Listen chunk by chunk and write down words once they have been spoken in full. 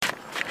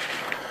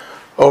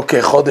Okay,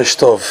 Chodesh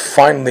Tov.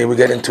 Finally, we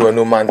get into a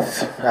new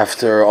month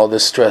after all the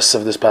stress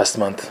of this past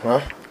month.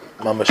 Huh?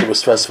 Mamash, it was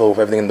stressful with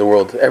everything in the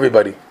world.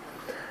 Everybody.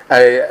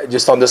 I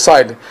just on the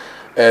side,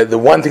 the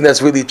one thing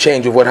that's really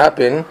changed with what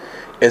happened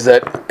is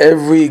that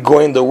every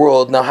goy in the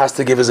world now has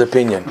to give his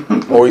opinion,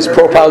 or he's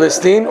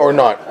pro-Palestine or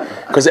not,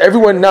 because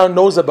everyone now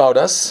knows about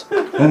us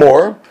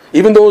more.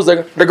 Even those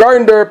like the guy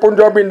in the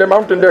Punjabi in the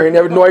mountain there, he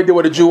had no idea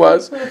what a Jew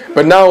was,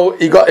 but now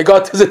it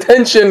got his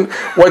attention.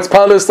 What's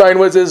Palestine?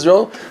 What's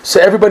Israel? So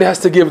everybody has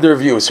to give their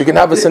view. So you can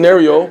have a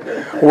scenario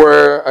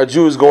where a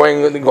Jew is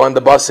going on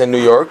the bus in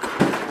New York,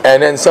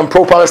 and then some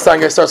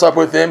pro-Palestine guy starts up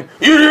with him,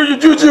 you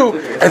Jew,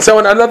 and so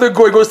another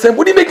guy goes to him,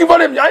 what are you making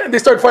fun of him? And they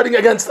start fighting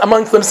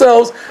amongst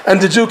themselves,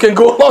 and the Jew can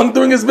go along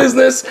doing his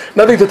business,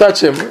 nothing to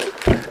touch him.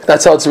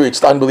 That's how it's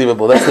reached.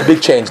 Unbelievable. That's the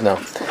big change now.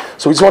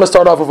 So we just want to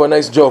start off with a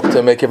nice joke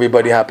to make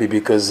everybody happy,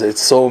 because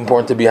it's so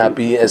important to be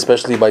happy,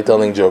 especially by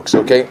telling jokes,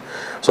 okay?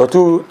 So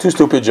two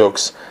stupid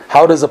jokes.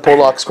 How does a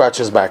Pollock scratch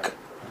his back?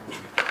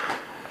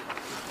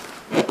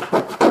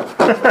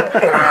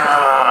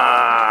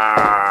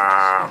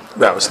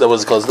 That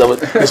was close.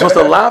 You're supposed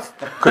to laugh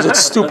because it's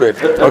stupid,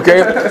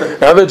 okay?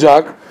 Another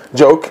joke.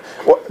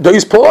 Do you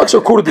use Polacks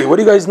or Kurdi? What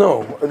do you guys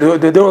know?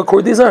 They know what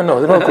Kurdis are? No,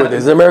 they don't know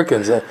Kurdis. They're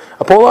Americans. A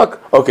Polak?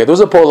 Okay, there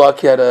was a Polak.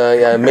 He had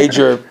a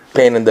major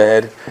pain in the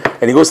head,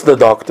 and he goes to the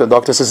doctor. The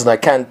doctor says, I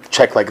can't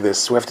check like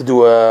this. We have to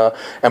do a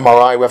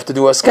MRI. We have to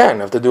do a scan.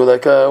 We have to do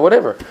like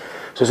whatever.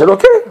 So he said,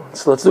 okay,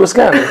 so let's do a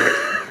scan.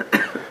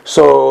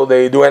 So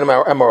they do an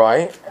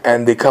MRI,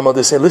 and they come out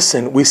and say,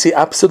 listen, we see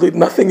absolutely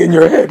nothing in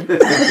your head.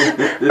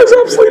 There's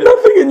absolutely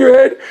nothing in your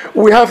head.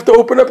 We have to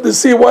open up to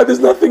see why there's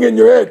nothing in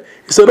your head.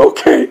 He said,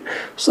 okay.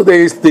 So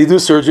they do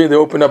surgery, they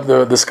open up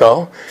the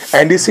skull,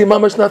 and they see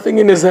much nothing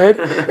in his head,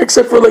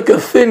 except for like a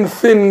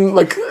thin,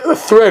 like a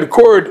thread,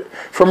 cord,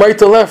 from right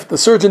to left. The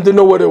surgeon didn't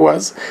know what it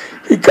was.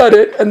 He cut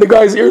it, and the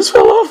guy's ears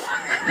fell off.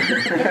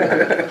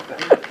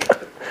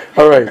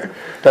 All right.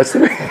 That's the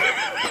main.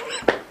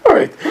 All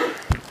right.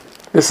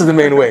 This is the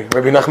main way.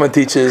 Rabbi Nachman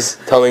teaches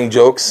telling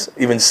jokes,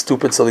 even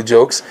stupid, silly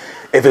jokes.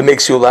 If it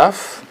makes you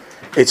laugh,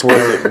 it's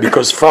worth it.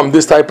 Because from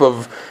this type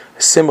of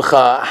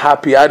simcha,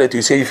 happy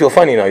attitude, you feel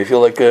funny now. You feel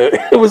like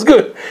it was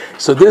good.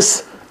 So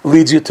this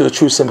leads you to a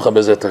true simcha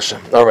b'ezrat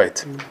Hashem. All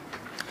right.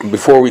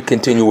 Before we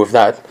continue with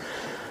that,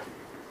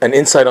 an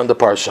insight on the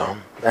Parsha.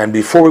 And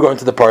before we go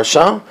into the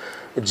Parsha,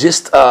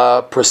 just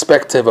a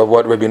perspective of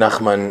what Rabbi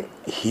Nachman,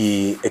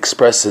 he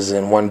expresses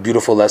in one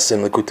beautiful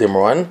lesson, Likutei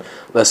Moran,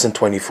 lesson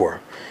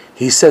 24.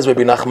 He says,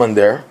 Rabbi Nachman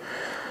there,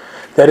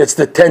 that it's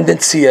the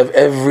tendency of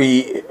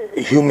every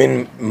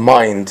human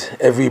mind,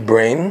 every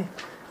brain,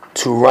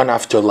 to run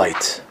after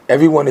light.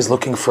 Everyone is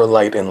looking for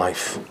light in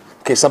life.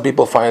 Okay, some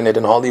people find it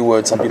in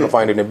Hollywood, some people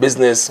find it in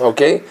business,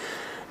 okay?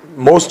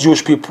 Most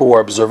Jewish people who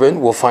are observant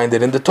will find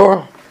it in the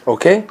Torah,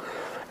 okay?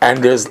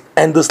 And there's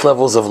endless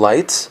levels of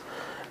light,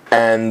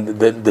 and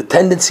the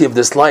tendency of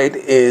this light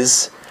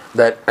is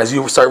that as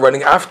you start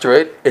running after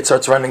it, it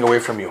starts running away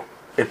from you.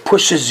 It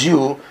pushes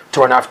you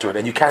to run after it,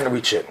 and you can't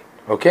reach it.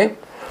 Okay?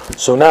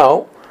 So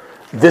now,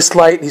 this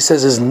light, he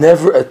says, is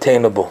never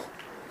attainable.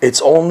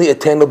 It's only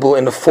attainable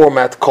in a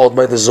format called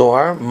by the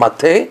Zohar,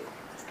 mate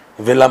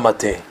vela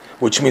mate,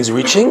 which means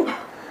reaching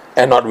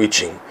and not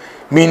reaching.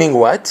 Meaning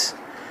what?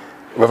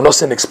 Rav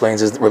Nosson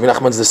explains, Rav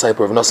Nachman's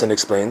disciple, Rav Nosson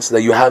explains,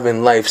 that you have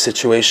in life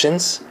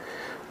situations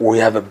where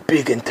you have a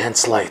big,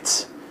 intense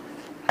light,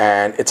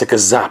 and it's like a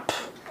zap.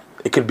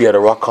 It could be at a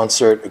rock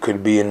concert, it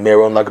could be in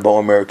Meron Lag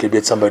BaOmer, it could be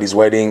at somebody's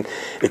wedding,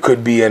 it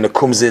could be in a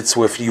Kumzitz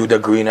with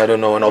Yehuda Green, I don't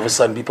know, and all of a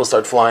sudden people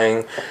start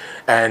flying,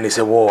 and they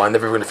say, whoa, I'm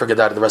never going to forget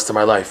that the rest of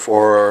my life.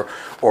 Or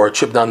a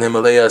trip down the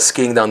Himalayas,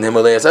 skiing down the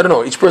Himalayas, I don't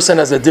know. Each person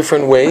has a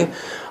different way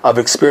of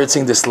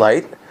experiencing this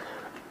light,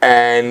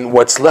 and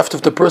what's left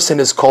of the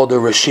person is called a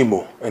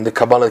reshimu. In the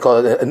Kabbalah, they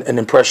call it an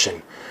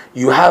impression.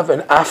 You have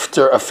an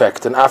after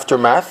effect, an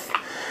aftermath,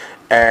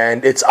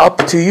 and it's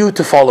up to you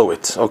to follow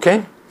it,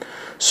 okay?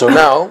 So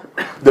now,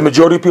 the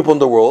majority of people in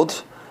the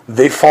world,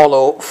 they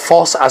follow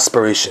false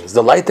aspirations.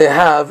 The light they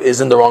have is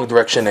in the wrong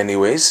direction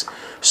anyways,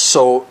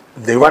 so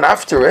they run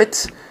after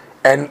it,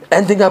 and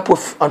ending up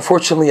with,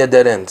 unfortunately, a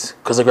dead end.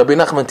 Because like Rabbi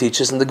Nachman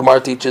teaches, and the Gemara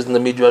teaches, and the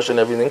Midrash and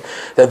everything,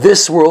 that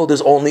this world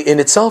is only in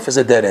itself is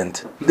a dead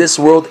end. This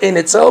world in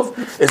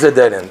itself is a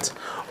dead end.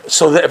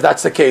 So if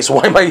that's the case,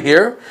 why am I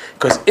here?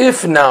 Because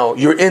if now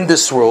you're in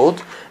this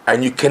world,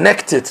 and you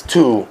connect it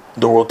to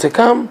the world to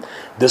come,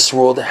 this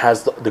world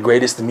has the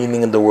greatest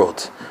meaning in the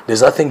world.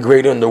 There's nothing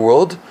greater in the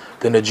world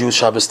than a Jewish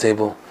Shabbos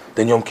table,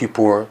 than Yom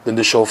Kippur, than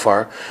the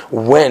shofar.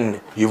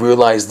 When you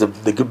realize the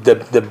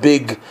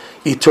big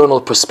eternal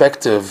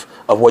perspective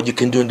of what you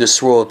can do in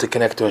this world to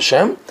connect to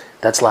Hashem,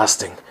 that's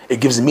lasting. It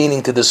gives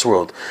meaning to this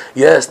world.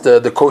 Yes,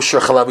 the kosher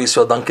Chalav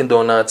Yisrael Dunkin'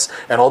 Donuts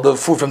and all the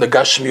food from the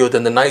Gashmiut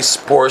and the nice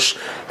Porsche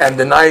and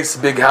the nice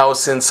big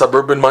house in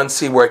suburban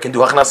Monsey where I can do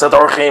Achnasat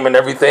Orchim and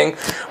everything,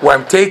 where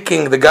I'm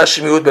taking the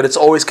Gashmiut, but it's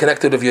always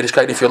connected with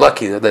Yiddishkeit if you're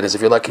lucky. That is,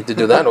 if you're lucky to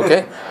do that,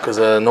 okay? Because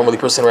normally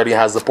a person already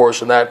has the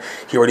Porsche and that.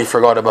 He already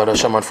forgot about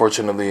Hashem,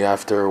 unfortunately,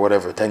 after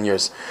 10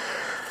 years.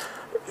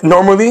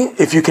 Normally,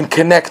 if you can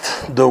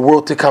connect the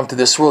world to come to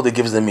this world, it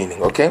gives the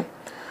meaning, okay?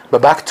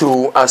 But back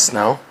to us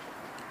now.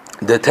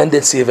 The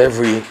tendency of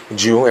every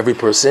Jew, every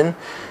person,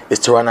 is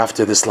to run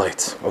after this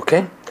light,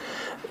 okay?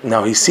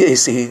 Now, he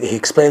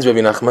explains, Rabbi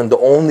Nachman, the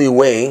only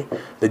way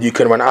that you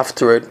can run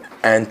after it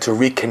and to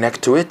reconnect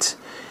to it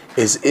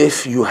is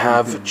if you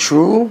have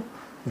true,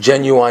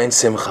 genuine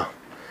simcha.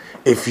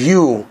 If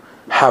you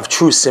have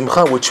true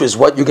simcha, which is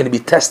what you're going to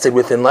be tested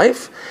with in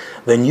life,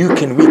 then you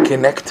can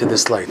reconnect to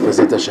this light.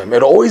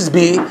 It'll always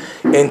be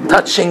in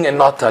touching and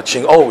not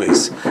touching,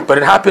 always. But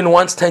it happened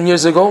once 10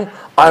 years ago.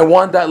 I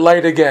want that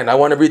light again. I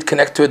want to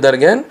reconnect to it that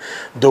again.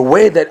 The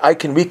way that I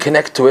can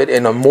reconnect to it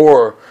in a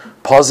more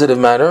positive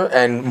manner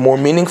and more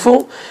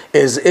meaningful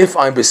is if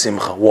I'm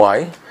besimcha.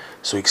 Why?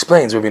 So he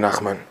explains, Rabbi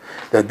Nachman,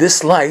 that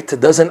this light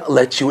doesn't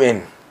let you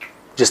in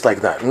just like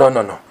that.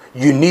 No.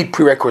 You need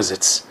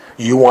prerequisites.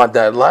 You want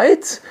that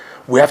light?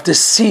 We have to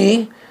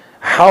see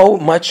how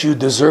much you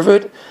deserve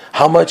it,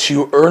 how much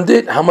you earned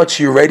it, how much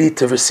you're ready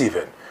to receive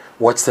it.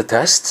 What's the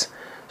test?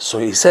 So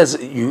he says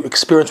you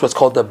experience what's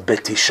called a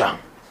betisha.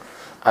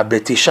 A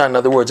betisha, in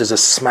other words, is a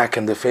smack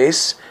in the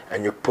face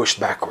and you're pushed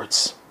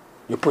backwards.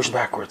 You're pushed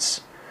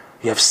backwards.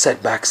 You have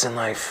setbacks in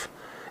life.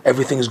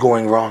 Everything's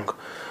going wrong.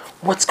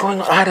 What's going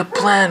on? I had a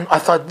plan. I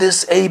thought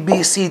this A,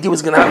 B, C, D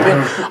was going to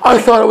happen. I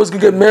thought I was going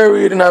to get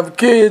married and have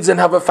kids and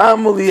have a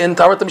family and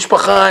tarat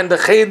mishpacha and the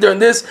Keter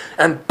and this,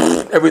 and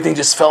everything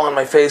just fell on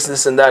my face,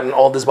 this and that, and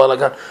all this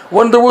balagan.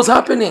 What in the world's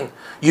happening?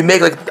 You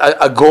make like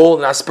a goal,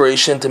 an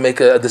aspiration to make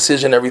a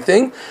decision,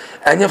 everything,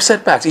 and you have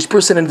setbacks. Each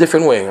person in a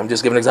different way. I'm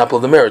just giving an example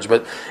of the marriage,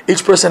 but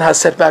each person has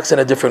setbacks in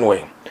a different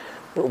way.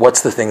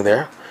 What's the thing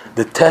there?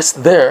 The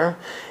test there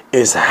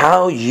is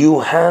how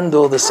you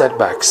handle the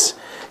setbacks.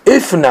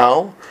 If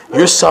now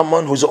you're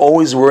someone who's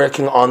always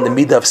working on the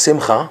midah of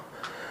simcha,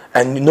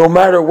 and no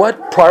matter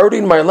what, priority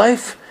in my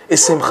life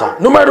is simcha.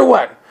 No matter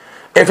what.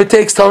 If it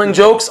takes telling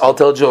jokes, I'll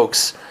tell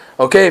jokes.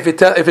 Okay, if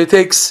it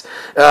takes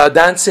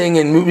dancing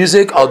and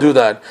music, I'll do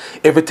that.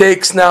 If it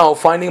takes now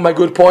finding my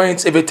good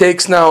points, if it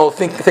takes now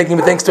thinking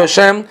thanks to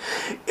Hashem,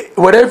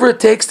 whatever it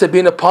takes to be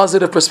in a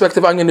positive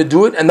perspective, I'm going to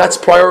do it, and that's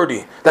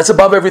priority. That's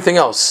above everything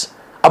else.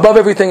 Above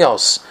everything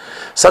else.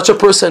 Such a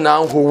person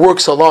now who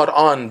works a lot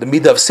on the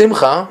midah of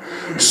simcha,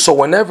 so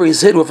whenever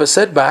he's hit with a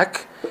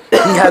setback, he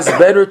has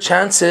better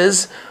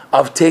chances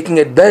of taking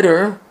it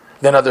better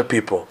than other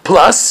people.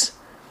 Plus,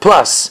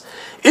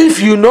 if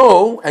you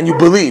know and you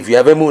believe, you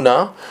have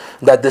emunah,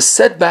 that the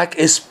setback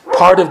is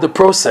part of the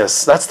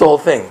process. That's the whole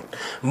thing.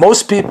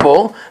 Most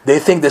people, they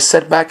think the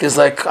setback is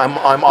like I'm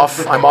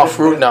off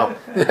route now.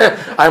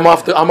 I'm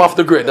off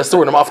the grid. That's the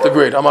word. I'm off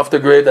the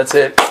grid. That's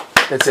it.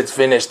 It's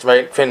finished,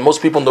 right?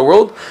 Most people in the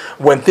world,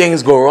 when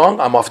things go wrong,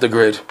 I'm off the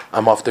grid.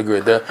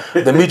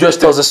 The Midrash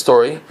tells a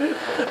story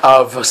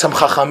of some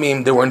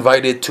chachamim. They were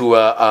invited to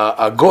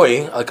a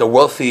goy, like a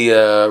wealthy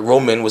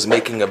Roman, was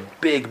making a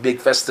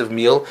big festive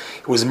meal.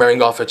 He was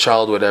marrying off a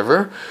child,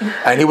 whatever,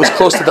 and he was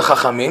close to the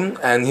chachamim,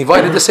 and he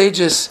invited the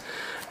sages.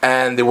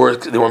 And they were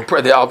I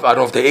don't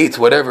know if they ate,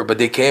 whatever, but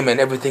they came and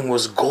everything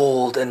was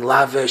gold and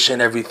lavish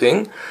and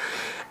everything.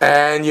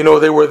 And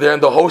they were there,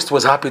 and the host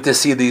was happy to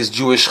see these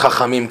Jewish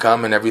chachamim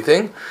come and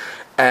everything.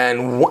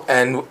 And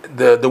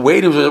the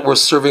waiters were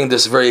serving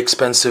this very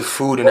expensive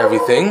food and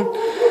everything.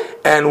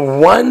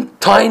 And one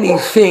tiny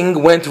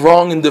thing went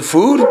wrong in the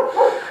food,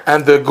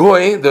 and the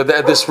goy,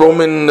 this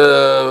Roman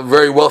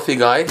very wealthy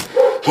guy,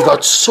 he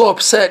got so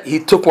upset. He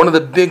took one of the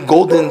big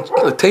golden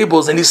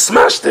tables and he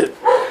smashed it.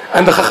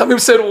 And the chachamim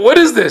said, "What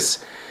is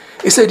this?"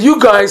 He said, "You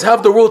guys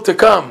have the world to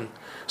come.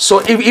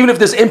 So even if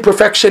there's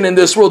imperfection in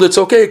this world, it's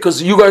okay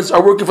because you guys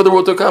are working for the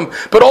world to come.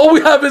 But all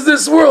we have is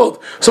this world.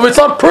 So if it's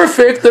not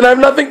perfect, then I have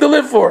nothing to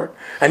live for."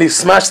 And he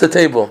smashed the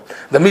table.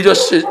 The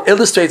Midrash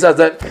illustrates us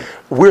that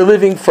we're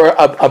living for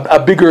a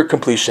bigger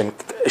completion.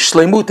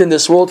 Shleimut in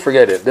this world,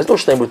 forget it. There's no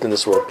shleimut in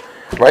this world.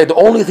 Right? The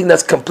only thing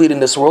that's complete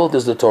in this world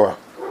is the Torah.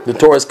 The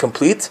Torah is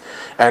complete,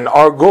 and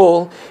our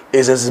goal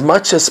is as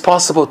much as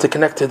possible to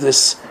connect to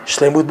this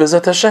Shleimut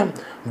B'ezrat Hashem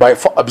by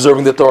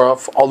observing the Torah,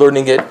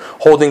 learning it,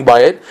 holding by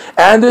it.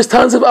 And there's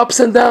tons of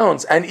ups and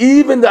downs, and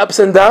even the ups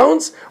and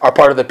downs are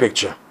part of the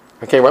picture.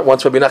 Okay,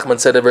 once Rabbi Nachman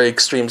said a very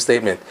extreme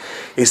statement.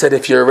 He said,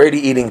 if you're already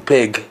eating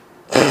pig,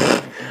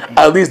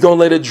 at least don't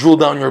let it drool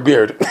down your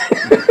beard.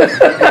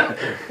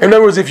 In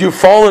other words, if you've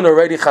fallen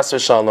already, chas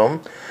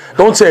v'shalom,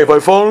 don't say, if I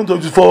fall, I'll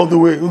just fall the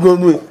way.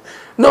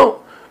 No.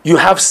 You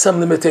have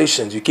some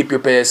limitations. You keep your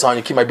payas on.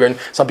 You keep my beard.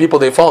 Some people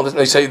they fall.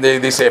 They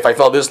say if I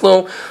fell this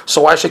low,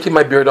 so why should I keep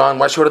my beard on?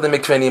 Why should I go to the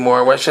mikveh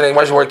anymore? Why should I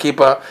wear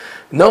kippah?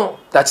 No,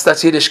 that's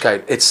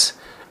Yiddishkeit. It's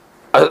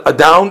a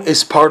down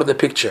is part of the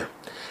picture,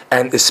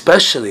 and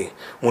especially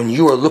when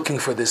you are looking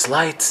for this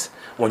light,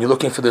 when you're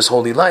looking for this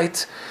holy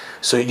light,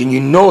 so you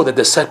know that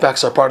the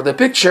setbacks are part of the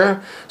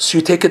picture. So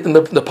you take it in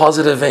the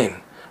positive vein,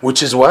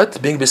 which is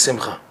what being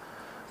besimcha.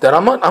 That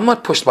I'm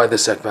not pushed by the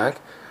setback.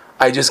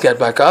 I just get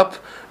back up.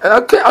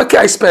 Okay,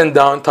 I spent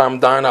time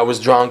down. I was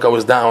drunk, I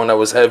was down, I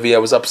was heavy, I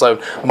was upside,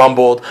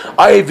 mumbled.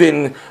 I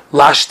even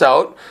lashed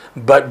out.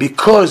 But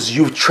because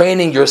you're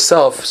training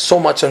yourself so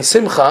much on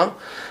simcha,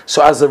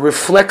 So as a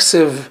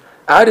reflexive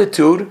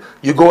attitude,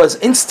 you go as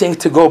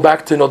instinct to go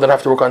back to know that I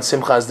have to work on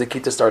simcha as the key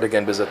to start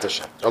again, B'ezrat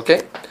Hashem.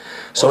 Okay?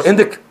 So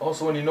also,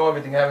 also when you know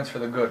everything happens for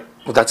the good.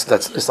 Well, that's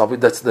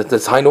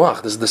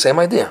Hainuach. This is the same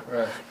idea.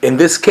 Right. In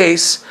this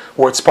case,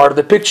 where it's part of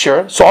the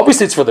picture, so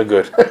obviously it's for the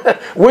good.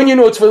 When you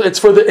know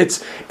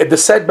the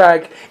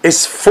setback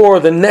is for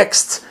the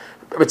next.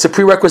 It's a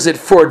prerequisite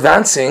for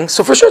advancing.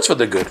 So for sure it's for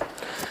the good.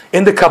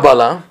 In the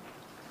Kabbalah,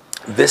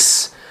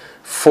 this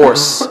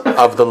force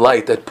of the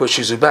light that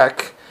pushes you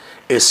back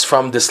is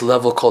from this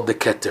level called the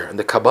Keter. In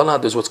the Kabbalah,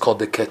 there's what's called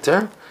the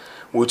Keter,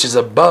 which is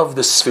above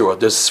the Sfirot.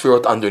 There's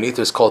Sfirot underneath.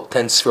 There's called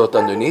 10 Sfirot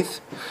underneath.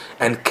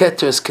 And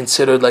Keter is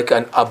considered like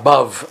an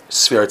above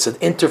Sfirot. It's an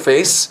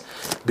interface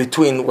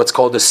between what's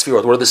called the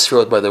Sfirot. What are the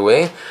Sfirot, by the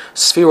way?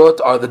 Sfirot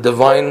are the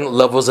divine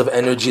levels of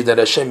energy that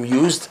Hashem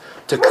used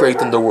to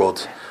create in the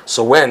world.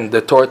 So when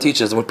the Torah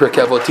teaches, when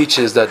Pirkei Avot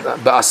teaches that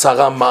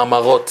Ba'asara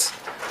Ma'amarot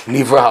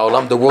Nivra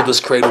Ha'olam, the world was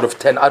created of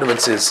 10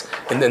 utterances.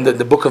 In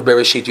the book of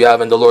Bereshit you have,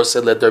 and the Lord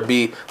said, let there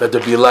be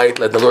light,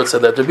 the Lord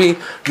said, let there be.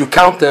 You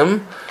count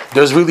them,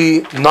 there's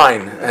really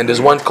 9, and there's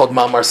one called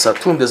Ma'amar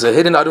Satum, there's a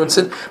hidden utterance,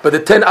 but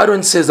the 10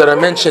 utterances that are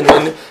mentioned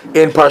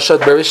in Parshat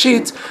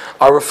Bereshit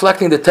are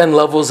reflecting the 10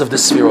 levels of the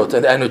Sfirot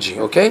and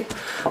energy, okay?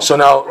 So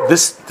now,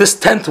 this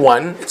 10th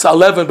one, it's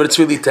 11, but it's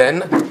really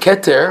 10,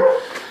 Keter,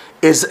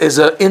 is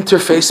an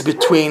interface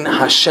between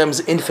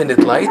Hashem's infinite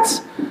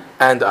light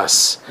and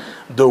us.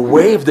 The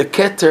way of the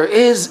Keter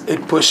is,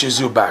 it pushes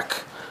you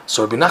back.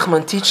 So Rabbi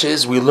Nachman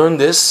teaches, we learn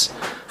this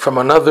from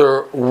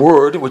another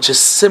word which is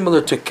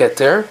similar to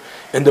Keter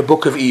in the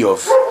book of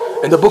Eov.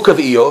 In the book of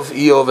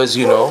Eov, as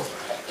you know,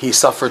 he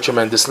suffered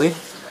tremendously.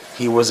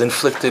 He was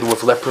inflicted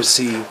with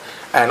leprosy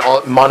and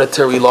all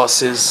monetary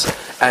losses,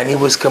 and he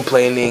was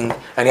complaining,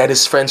 and he had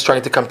his friends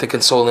trying to come to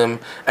console him,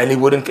 and he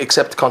wouldn't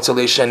accept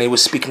consolation. He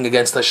was speaking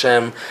against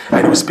Hashem,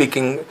 and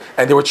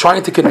they were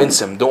trying to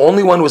convince him. The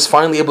only one who was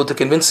finally able to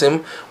convince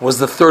him was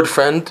the third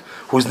friend,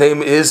 whose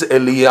name is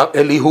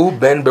Elihu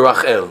ben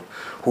Berachel,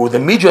 who the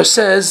Midrash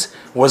says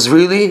was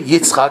really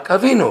Yitchak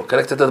Avinu,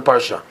 connected to the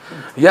Parsha.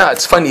 Yeah,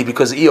 it's funny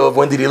because Eov,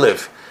 when did he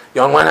live?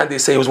 On one hand, they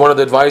say he was one of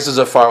the advisors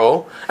of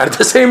Pharaoh, and at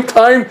the same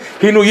time,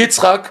 he knew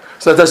Yitzchak,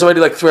 so that's already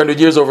like 300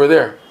 years over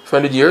there.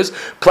 300 years.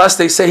 Plus,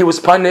 they say he was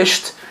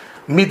punished,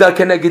 Mida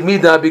keneged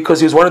Mida, because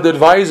he was one of the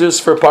advisors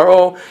for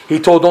Pharaoh. He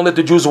told, don't let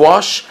the Jews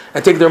wash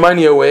and take their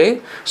money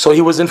away. So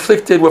he was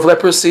inflicted with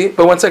leprosy.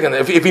 But one second,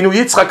 if he knew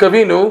Yitzchak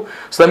Avinu,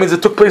 so that means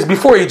it took place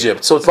before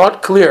Egypt. So it's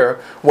not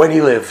clear when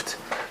he lived.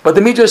 But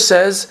the Midrash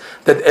says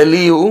that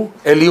Elihu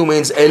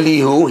means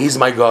Elihu, he's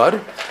my God.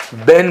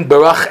 Ben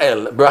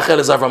Berachel. Berachel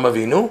is Avram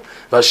Avinu.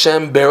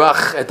 Hashem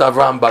Berach et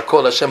Avram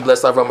Bakol. Hashem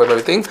blessed Avram with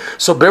everything.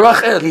 So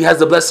Berachel, he has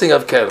the blessing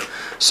of Kel.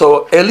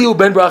 So Elihu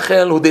ben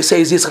Berachel, who they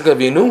say is Yitzchak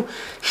Avinu,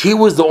 he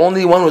was the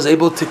only one who was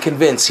able to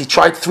convince. He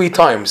tried 3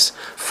 times.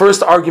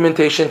 First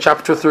argumentation,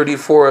 chapter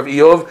 34 of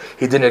Eov,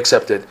 he didn't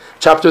accept it.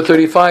 Chapter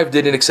 35,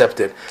 didn't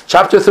accept it.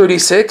 Chapter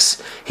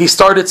 36, he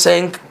started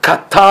saying,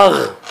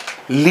 Katar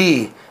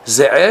li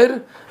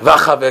ze'er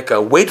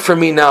v'achaveka. Wait for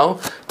me now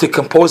to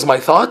compose my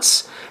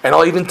thoughts, and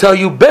I'll even tell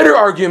you better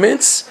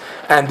arguments.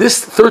 And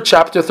this third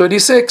chapter,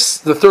 36,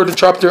 the third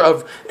chapter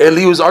of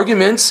Elihu's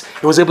arguments,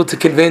 he was able to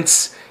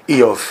convince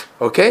Eov.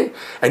 Okay?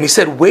 And he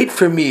said, wait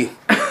for me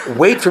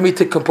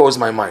to compose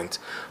my mind.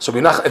 So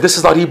this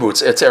is not Hebrew,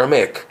 it's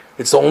Aramaic.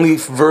 It's the only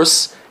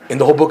verse in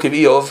the whole book of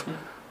Eov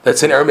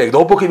that's in Aramaic. The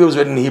whole book of Eov is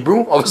written in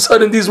Hebrew. All of a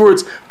sudden these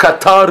words,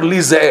 Katar li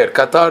ze'er.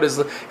 Katar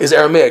is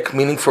Aramaic,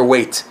 meaning for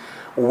wait.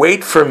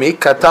 Wait for me,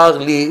 Katar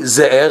li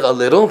ze'er, a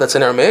little, that's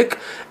in Aramaic,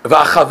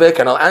 v'achavek,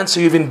 and I'll answer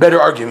you even better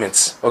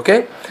arguments.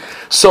 Okay?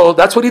 So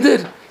that's what he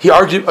did. He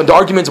argued, the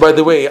arguments, by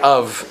the way,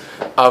 of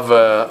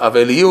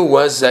Elihu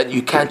was that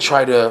you can't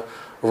try to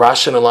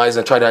rationalize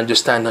and try to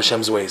understand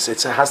Hashem's ways.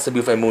 It has to be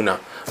with emunah.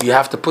 You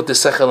have to put the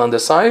sechel on the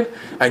side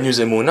and use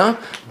emunah.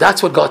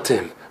 That's what got to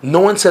him. No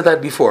one said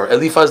that before.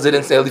 Eliphaz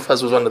didn't say.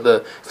 Eliphaz was one of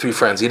the 3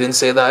 friends. He didn't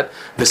say that.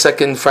 The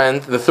second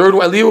friend, the third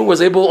one, Elihu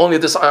was able only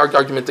this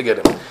argument to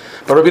get him.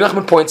 But Rabbi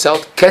Nachman points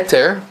out,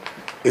 Keter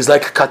is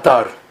like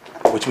Katar,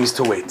 which means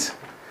to wait.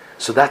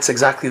 So that's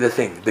exactly the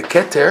thing. The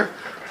Keter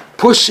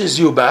pushes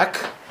you back,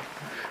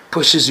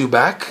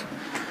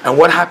 and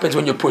what happens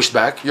when you're pushed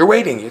back? You're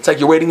waiting. It's like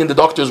you're waiting in the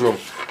doctor's room.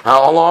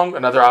 How long?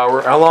 Another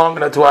hour. How long?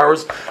 Another 2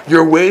 hours.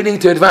 You're waiting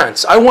to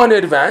advance. I want to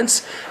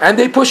advance, and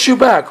they push you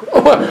back.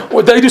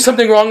 Oh, did I do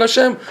something wrong,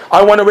 Hashem?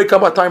 I want to wake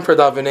up on time for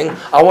davening.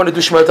 I want to do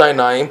Shemot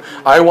Einayim.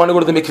 I want to go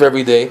to the mikveh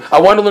every day.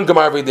 I want to learn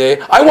Gemara every day.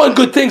 I want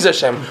good things,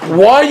 Hashem.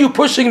 Why are you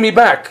pushing me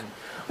back?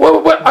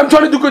 Well, I'm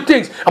trying to do good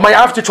things. Am I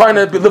after trying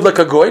to live like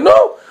a goy?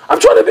 No. I'm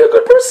trying to be a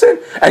good person.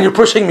 And you're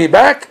pushing me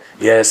back?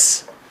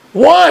 Yes.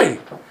 Why?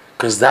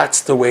 Because that's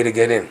the way to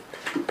get in.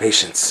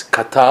 Patience.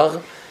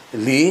 Katar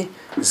li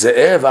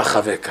ze'er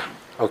v'achaveka.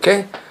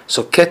 Okay?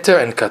 So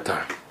Keter and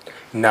Katar.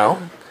 Now,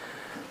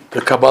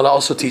 the Kabbalah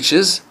also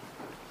teaches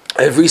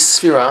every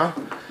sphera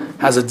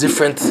has a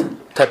different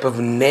type of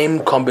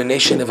name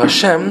combination of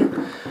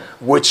Hashem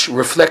which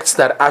reflects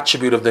that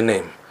attribute of the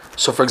name.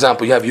 So, for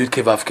example, you have Yud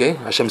Kei Vav Kei,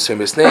 Hashem's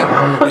famous name.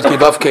 Yud Kei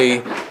Vav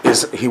Kei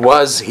is He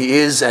was, He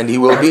is, and He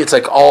will be. It's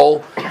like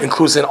all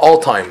includes in all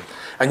time.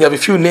 And you have a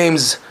few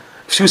names,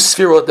 few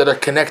sphirot that are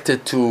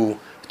connected to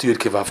Yud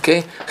Kei Vav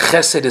Kei.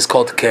 Chesed is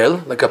called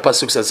Kel, like a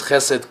pasuk says,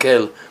 Chesed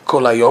Kel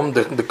Kol Hayom,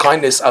 the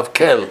kindness of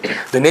Kel.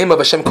 The name of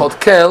Hashem called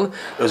Kel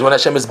is when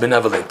Hashem is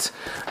benevolent.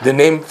 The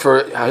name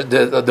for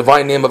the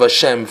divine name of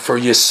Hashem for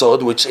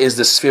Yesod, which is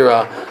the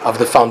sphera of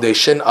the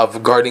foundation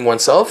of guarding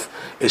oneself,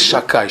 is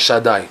Shakai,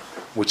 Shaddai,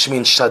 which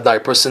means Shaddai.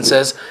 Person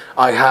says,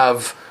 I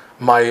have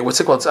my, what's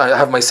it called? I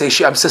have my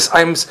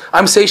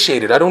I'm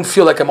satiated. I don't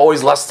feel like I'm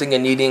always lusting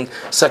and needing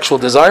sexual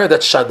desire.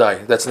 That's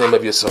Shaddai. That's the name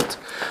of Yesod.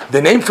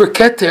 The name for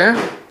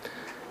Keter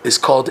is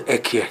called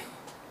Ekyeh.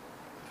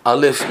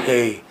 Aleph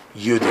Hey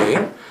Yud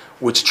Hey,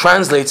 which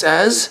translates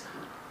as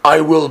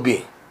I will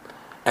be.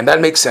 And that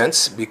makes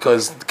sense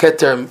because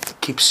Keter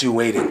keeps you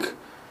waiting.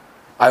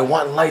 I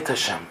want light,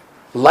 Hashem.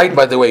 Light,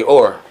 by the way,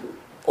 or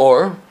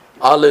Aleph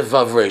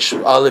Vav Resh.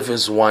 Aleph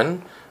is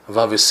 1,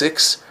 Vav is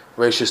 6,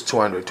 Resh is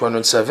 200,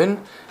 207.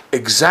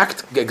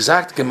 Exact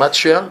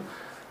gematria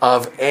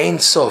of Ein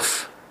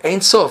Sof.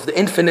 Ein Sof, the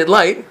infinite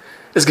light,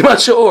 is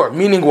Gematria Or,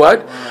 meaning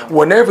what?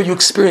 Whenever you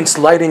experience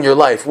light in your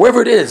life,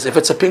 wherever it is, if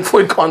it's a Pink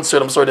Floyd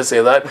concert, I'm sorry to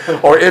say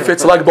that, or if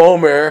it's like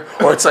Bomer,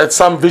 or it's at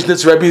some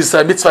Vishnitz Rebbe's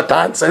mitzvah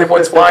dance, and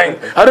everyone's flying,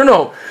 I don't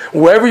know.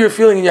 Wherever you're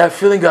feeling, and you're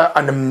feeling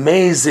an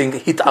amazing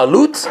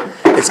hitalut,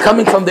 it's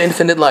coming from the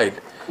infinite light.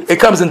 It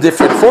comes in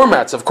different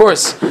formats, of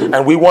course,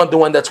 and we want the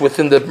one that's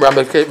within the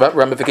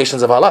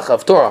ramifications of halacha,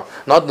 of Torah.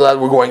 Not that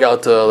we're going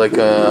out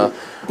to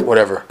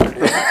whatever.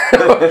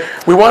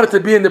 We want it to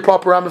be in the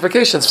proper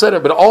ramifications, etc.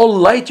 But all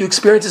light you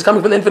experience is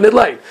coming from the infinite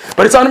light.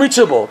 But it's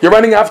unreachable. You're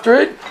running after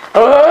it,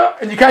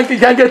 and you can't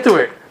get to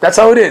it. That's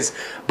how it is.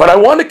 But I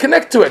want to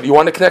connect to it. You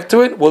want to connect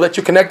to it? We'll let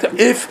you connect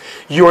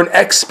if you're an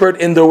expert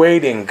in the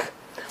waiting.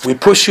 We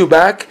push you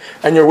back,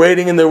 and you're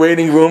waiting in the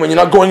waiting room, and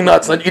you're not going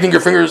nuts, not eating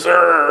your fingers.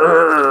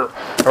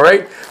 All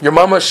right, your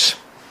mamash.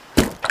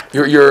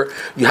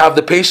 You have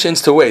the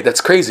patience to wait. That's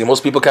crazy.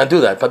 Most people can't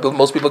do that. But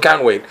most people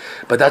can't wait.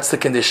 But that's the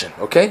condition.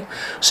 Okay.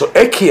 So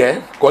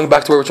Ekyeh, going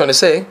back to what we're trying to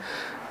say,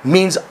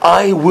 means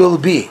I will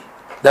be.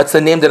 That's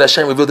the name that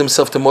Hashem revealed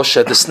Himself to Moshe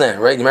at the sneh.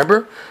 Right? You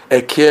remember?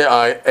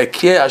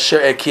 Ekyeh Asher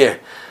Ekyeh.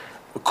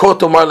 Ko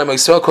tomar lehem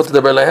Yisrael, ko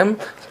tedaber lehem.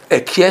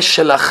 Ekyeh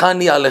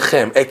shelachani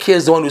alechem. Ekyeh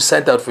is the one who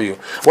sent out for you.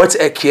 What's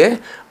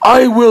Ekyeh?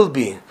 I will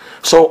be.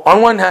 So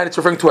on one hand, it's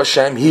referring to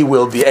Hashem. He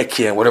will be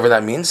Ekyeh, whatever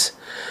that means.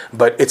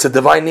 But it's a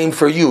divine name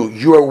for you.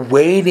 You are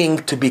waiting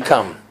to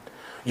become.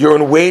 You're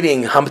in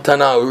waiting,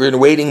 hamtana. You're in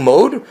waiting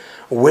mode,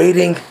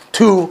 waiting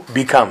to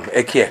become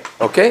Ekyeh.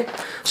 Okay,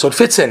 so it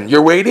fits in.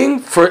 You're waiting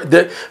for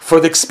the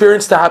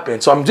experience to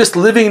happen. So I'm just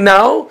living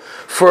now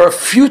for a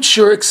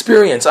future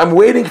experience. I'm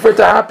waiting for it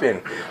to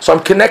happen. So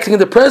I'm connecting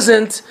the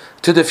present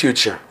to the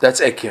future. That's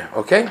Ekyeh.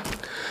 Okay.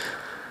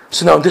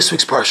 So now in this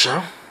week's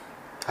parsha,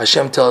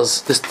 Hashem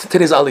tells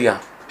today's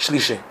Aliyah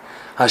Shlishi.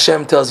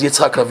 Hashem tells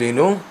Yitzchak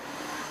Avinu.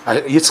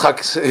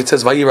 Yitzchak, it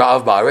says Vayira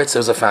Av Ba'aretz,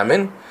 there's a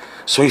famine.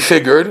 So he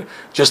figured,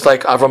 just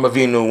like Avram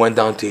Avinu went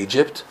down to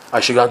Egypt,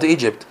 I should go down to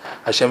Egypt.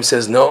 Hashem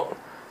says, no,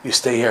 you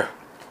stay here.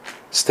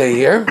 Stay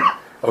here.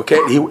 Okay,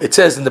 it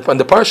says in the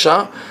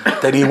parsha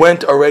that he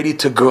went already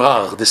to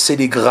Gerar, the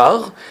city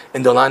Gerar,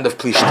 in the land of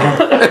Plishtim.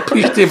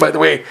 Plishtim, by the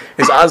way,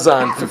 is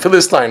Azan,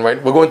 Philistine,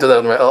 right? We'll go into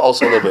that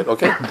also a little bit,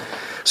 okay?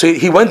 So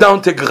he went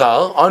down to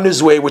Gerar on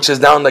his way, which is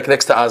down like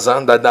next to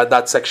Azan,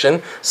 that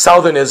section,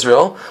 southern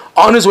Israel,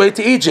 on his way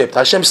to Egypt.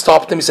 Hashem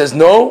stopped him. He says,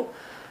 no,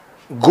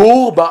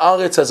 Gur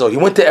ba'aretz hazot. He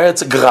went to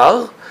Eretz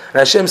Gerar, and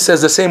Hashem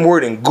says the same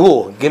wording,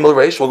 Gur, Gimel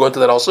Reish, we'll go into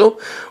that also.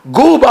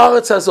 Gur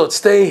ba'aretz hazot,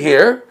 stay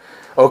here,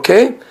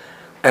 okay?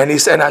 And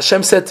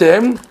Hashem said to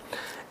him,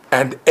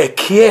 and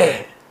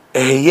Ekyeh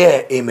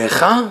ehyeh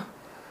imecha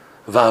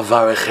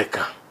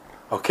va'avarecheka.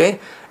 Okay?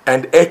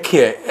 And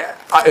Ekyeh,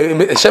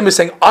 Hashem is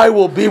saying, I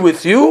will be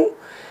with you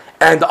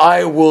and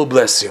I will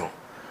bless you.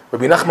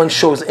 Rabbi Nachman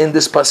shows in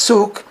this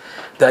pasuk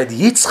that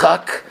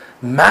Yitzchak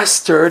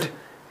mastered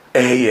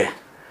Ehyeh.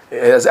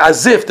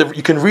 As if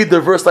you can read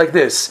the verse like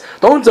this.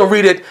 Don't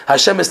read it.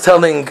 Hashem is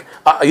telling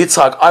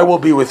Yitzchak, I will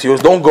be with you.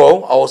 Don't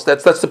go.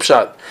 That's the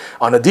pshat.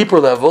 On a deeper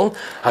level,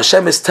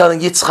 Hashem is telling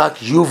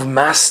Yitzchak, you've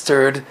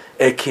mastered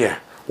Ekyeh.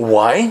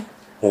 Why?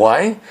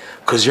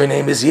 Because your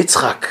name is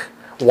Yitzchak.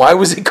 Why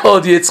was he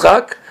called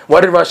Yitzchak?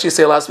 What did Rashi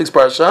say last week's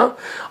parsha?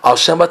 Al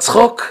Shem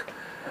Atzchok.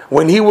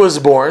 When he was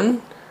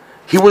born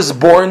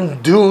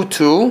due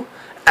to,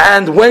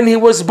 and when he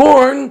was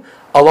born,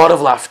 a lot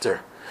of laughter.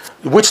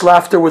 Which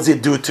laughter was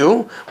it due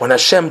to? When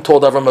Hashem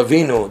told Avram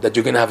Avinu that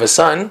you're going to have a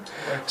son.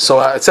 So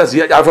it says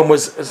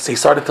he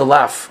started to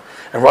laugh.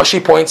 And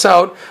Rashi points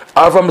out,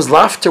 Avram's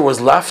laughter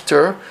was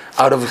laughter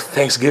out of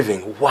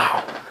thanksgiving.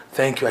 Wow.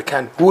 Thank you.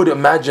 Who would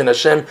imagine,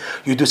 Hashem,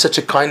 you do such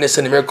a kindness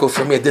and a miracle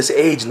for me at this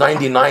age,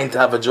 99, to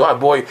have a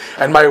boy,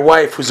 and my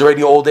wife, who's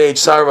already old age,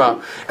 Sarah.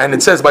 And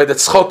it says by the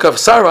tzchok of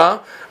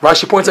Sarah,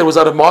 Rashi points out it was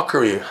out of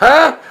mockery.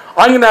 Huh?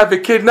 I'm going to have a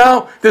kid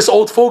now. This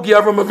old fogey,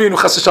 Avram Avinu,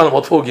 chas v'shalom,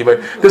 old fogey,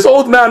 but this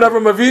old man,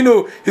 Avram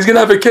Avinu, he's going to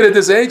have a kid at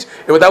this age.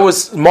 That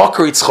was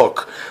mockery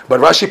tzchok.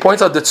 But Rashi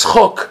points out the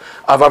tzchok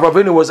of Avram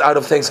Avinu was out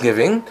of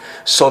thanksgiving.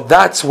 So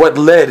that's what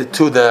led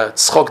to the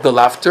tzchok, the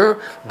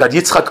laughter, that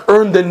Yitzchak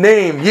earned the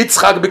name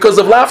Yitzchak because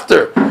of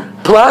laughter.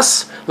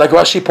 Plus, like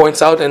Rashi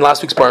points out in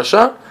last week's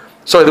Parsha,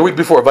 the week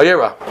before,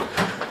 Vayera,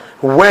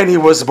 when he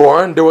was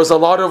born, there was a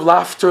lot of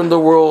laughter in the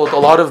world. A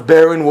lot of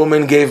barren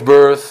women gave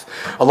birth.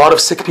 A lot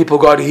of sick people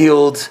got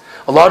healed.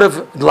 A lot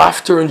of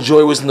laughter and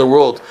joy was in the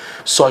world.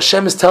 So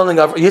Hashem is telling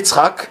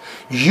Yitzchak,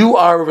 you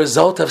are a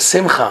result of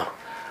simcha.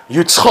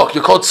 You're tzchok.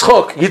 You're called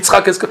tzchok.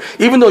 Yitzchak is,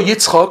 even though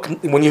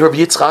Yitzchak, when you hear of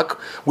Yitzchak,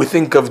 we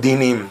think of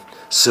dinim,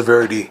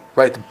 severity,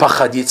 right?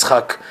 Pachad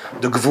Yitzchak,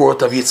 the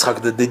gvurot of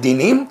Yitzchak, the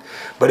dinim,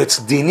 but it's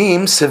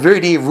dinim,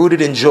 severity rooted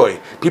in joy.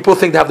 People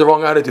think they have the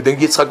wrong attitude. They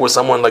think Yitzchak was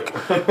someone like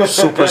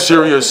super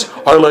serious.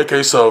 I like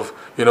Esav,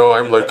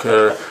 I'm like.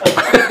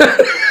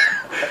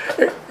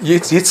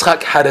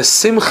 Yitzchak had a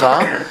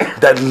simcha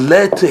that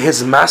led to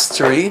his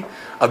mastery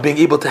of being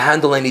able to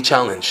handle any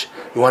challenge.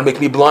 You want to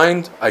make me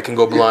blind? I can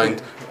go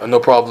blind, no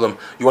problem.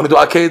 You want to do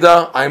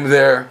Akedah? I'm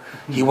there.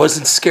 He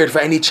wasn't scared for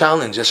any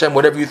challenge. Hashem,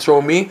 whatever you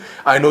throw me,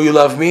 I know you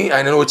love me,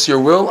 I know it's your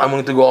will, I'm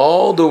going to go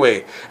all the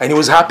way. And he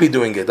was happy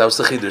doing it. That was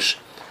the Chidush.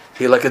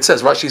 He, like it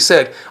says, Rashi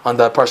said, on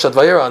the Parshat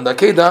Vayera, on the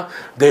Keter,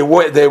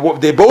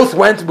 they both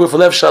went with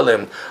Lev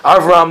Shalem.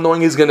 Avram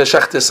knowing he's going to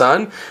shecht his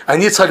son,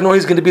 and Yitzchak knowing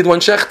he's going to be the one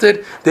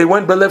shechted, they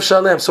went by Lev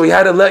Shalem. So he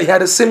had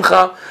a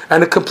simcha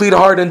and a complete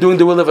heart in doing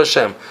the will of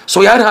Hashem. So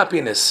he had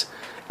happiness.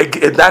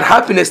 That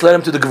happiness led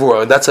him to the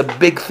Gevurah. And that's a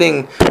big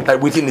thing that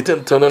we need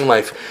to learn in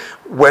life.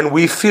 When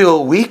we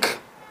feel weak,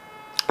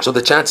 so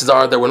the chances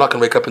are that we're not going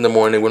to wake up in the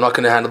morning, we're not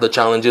going to handle the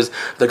challenges.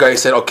 The guy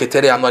said, okay,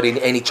 today I'm not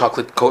eating any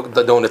chocolate,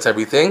 donuts,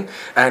 everything.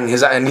 And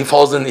he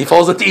falls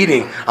into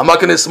eating. I'm not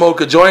going to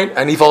smoke a joint,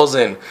 and he falls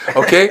in.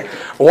 Okay?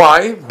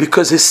 Why?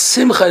 Because his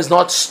simcha is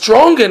not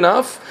strong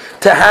enough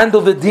to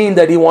handle the deen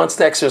that he wants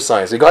to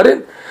exercise. You got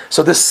it?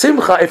 So the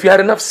simcha, if you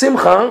had enough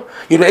simcha,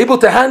 you'd be able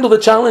to handle the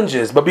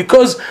challenges. But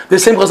because the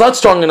simcha is not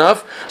strong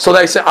enough, so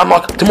they say,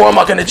 tomorrow I'm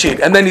not going to cheat.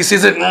 And then he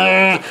sees it,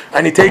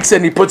 and he takes it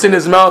and he puts it in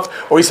his mouth,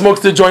 or he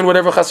smokes the joint,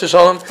 whatever, chas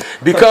v'shalom.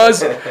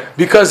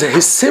 Because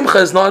his simcha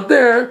is not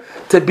there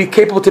to be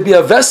capable to be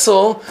a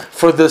vessel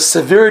for the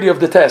severity of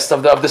the test,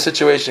 of the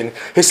situation.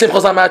 His simcha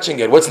is not matching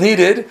it. What's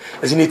needed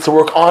is you need to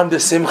work on the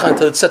simcha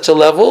until such a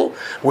level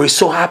where he's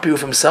so happy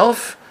with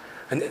himself,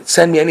 and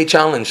send me any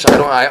challenge.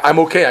 I'm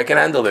okay, I can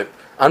handle it.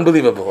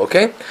 Unbelievable,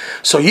 okay?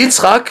 So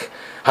Yitzchak,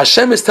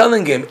 Hashem is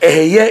telling him,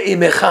 Eheye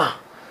imecha.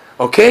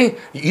 Okay?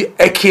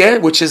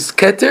 Ekyeh, which is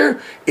Keter,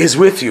 is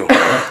with you.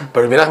 But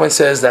Rabbi Nachman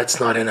says that's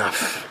not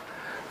enough.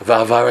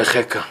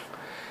 Va'avarecheka.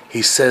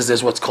 He says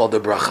there's what's called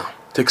the bracha.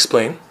 To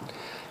explain,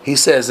 he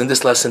says in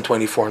this lesson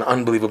 24, an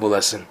unbelievable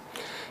lesson,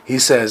 he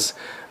says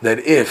that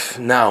if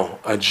now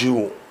a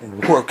Jew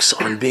works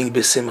on being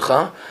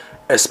besimcha,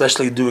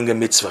 especially doing a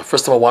mitzvah.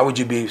 First of all, why would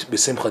you be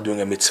besimcha doing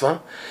a mitzvah?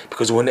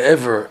 Because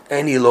whenever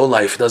any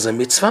lowlife does a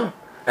mitzvah,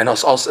 and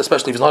also,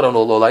 especially if he's not on a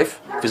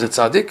lowlife, if he's a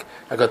tzaddik,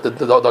 I got the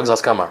dog's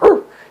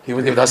haskama. He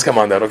would give the haskama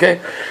on that,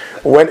 okay?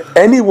 When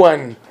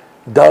anyone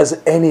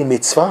does any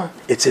mitzvah,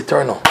 it's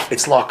eternal.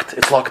 It's locked.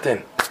 It's locked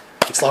in.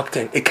 It's locked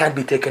in. It can't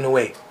be taken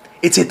away.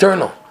 It's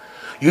eternal.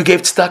 You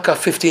gave tzedakah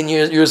 15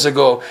 years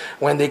ago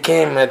when they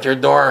came at your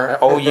door.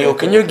 Oh,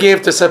 can you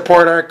give to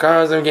support our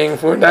cause of getting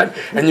food?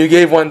 And you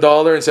gave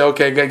 $1 and say,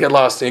 okay, get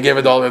lost. And you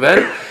gave $1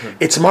 then.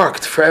 It's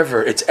marked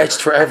forever. It's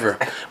etched forever.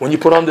 When you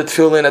put on the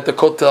tefillin at the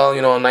Kotel,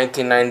 in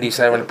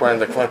 1997,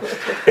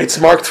 it's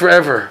marked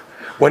forever.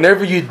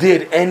 Whenever you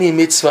did any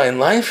mitzvah in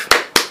life,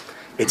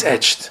 it's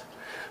etched.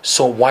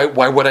 So why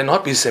would I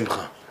not be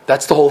simcha?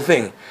 That's the whole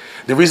thing.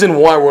 The reason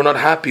why we're not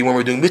happy when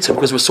we're doing mitzvah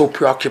because we're so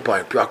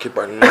preoccupied.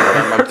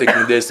 I'm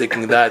thinking this,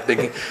 thinking that,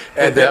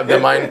 and the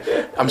mind.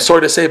 I'm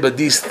sorry to say, but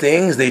these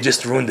things they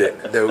just ruined it.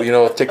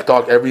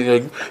 TikTok.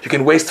 You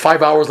can waste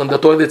 5 hours on the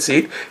toilet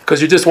seat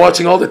because you're just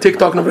watching all the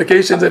TikTok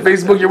notifications and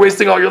Facebook. You're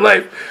wasting all your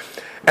life,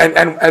 and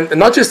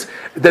not just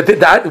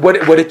that.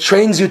 What it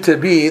trains you to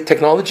be,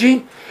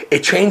 technology.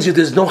 It trains you.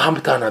 There's no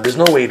hamtana. There's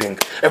no waiting.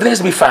 Everything has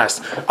to be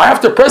fast. I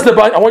have to press the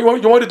button.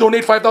 You want to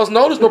donate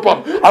 $5,000? No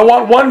problem. I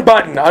want one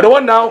button. I don't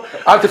want now.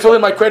 I have to fill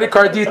in my credit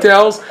card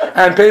details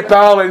and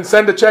PayPal and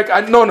send a check.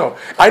 No.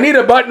 I need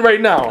a button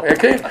right now.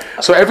 Okay.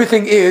 So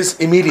everything is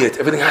immediate.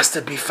 Everything has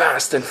to be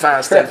fast and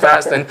fast and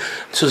fast. And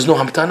so there's no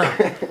hamtana.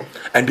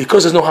 And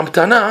because there's no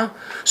hamtana,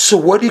 so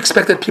what do you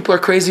expect that people are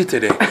crazy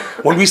today?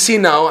 When we see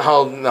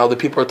how the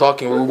people are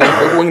talking, we're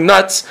going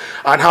nuts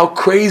on how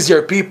crazy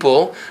are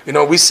people.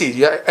 We see.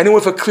 Yeah, anyone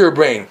with a clear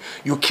brain,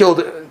 you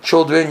killed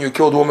children, you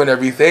killed women,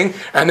 everything,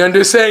 and then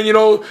they're saying,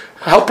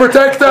 help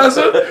protect us.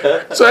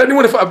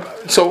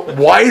 So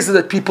why is it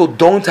that people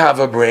don't have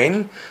a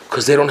brain?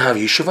 Because they don't have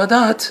yishuv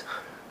adat.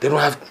 They don't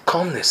have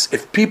calmness.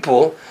 If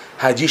people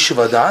had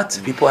yishuv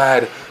adat, people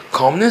had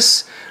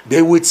calmness,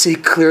 they would see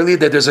clearly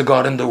that there's a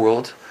God in the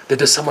world, that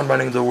there's someone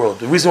running the world.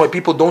 The reason why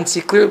people don't see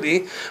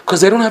clearly,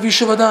 because they don't have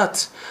Yeshiva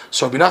Dat.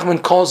 So Rabbi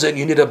Nachman calls it,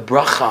 you need a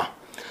bracha.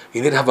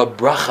 You need to have a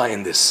bracha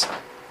in this.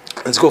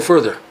 Let's go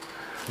further.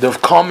 The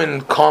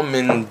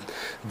common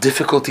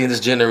difficulty in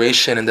this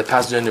generation and the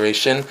past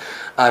generation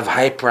of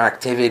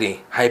hyperactive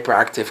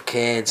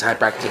kids,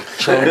 hyperactive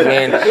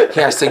children. He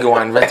has to go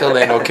on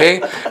Ritalin,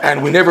 okay?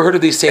 And we never heard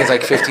of these things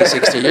like 50,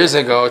 60 years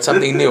ago. It's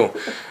something new.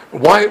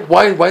 Why,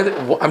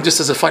 I'm just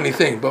as a funny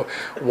thing, but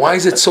why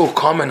is it so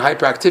common,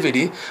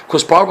 hyperactivity?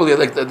 Because probably,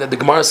 like the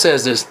Gemara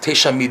says, there's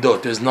Tesha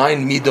Midot, there's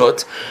 9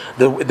 Midot,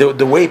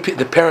 the way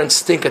the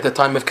parents think at the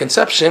time of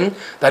conception,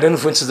 that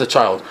influences the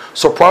child.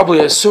 So probably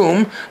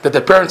assume that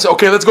the parents say,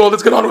 okay, let's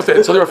get on with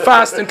it. So they're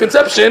fast in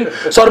conception,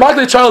 so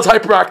automatically the child's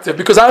hyperactive,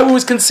 because how it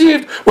was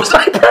conceived was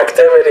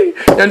hyperactivity.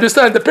 You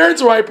understand? The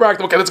parents were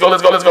hyperactive. Okay, let's go,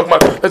 come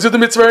on. Let's do the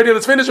mitzvah already,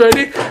 let's finish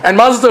already. And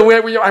Mazel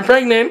Tov, I'm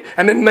pregnant,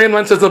 and then 9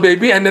 months as the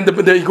baby, and then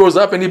he grows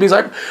up and he becomes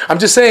hyper. I'm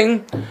just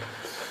saying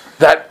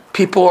that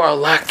people are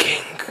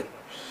lacking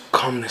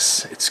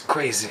calmness. It's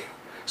crazy.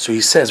 So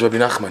he says, Rabbi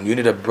Nachman, you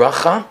need a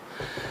bracha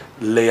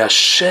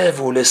leyashev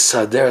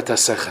ulesader et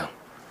hasechel.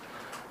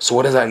 So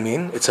what does that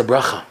mean? It's a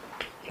bracha.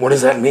 What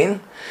does that mean?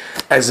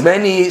 As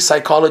many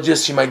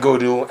psychologists you might go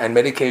to, and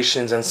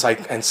medications and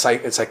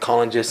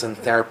psychologists and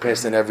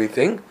therapists and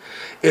everything,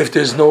 if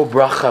there's no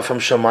bracha from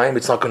Shamayim,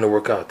 it's not going to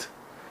work out.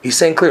 He's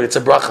saying clearly, it's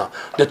a bracha.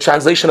 The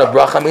translation of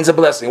bracha means a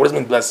blessing. What does it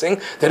mean, blessing?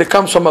 That it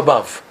comes from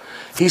above.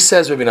 He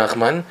says, Rabbi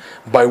Nachman,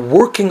 by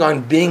working on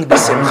being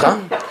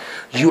b'simcha,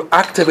 you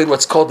activate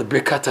what's called the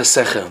birkat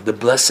hasechel, the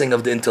blessing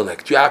of the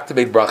intellect. You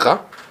activate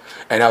bracha,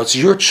 and now it's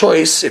your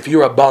choice. If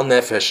you're a bal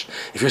nefesh,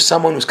 if you're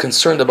someone who's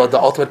concerned about the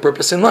ultimate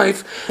purpose in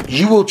life,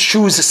 you will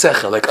choose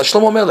sechel. Like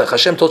Shlomo Melech,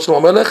 Hashem told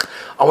Shlomo Melech,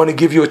 I want to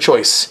give you a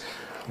choice.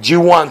 Do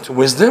you want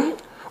wisdom,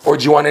 or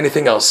do you want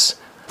anything else?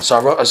 So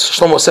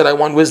Shlomo said, I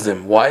want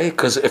wisdom. Why?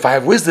 Because if I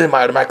have wisdom,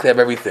 I automatically have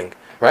everything.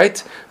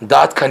 Right?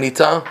 Dat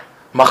kanita,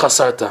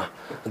 machasarta.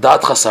 Dat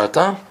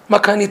chasarta,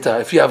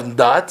 makanita. If you have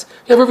dat,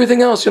 you have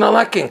everything else. You're not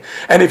lacking.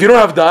 And if you don't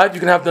have dat,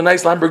 you can have the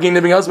nice Lamborghini and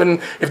everything else, but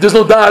if there's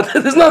no dat,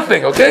 there's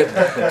nothing. Okay?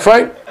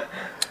 Right?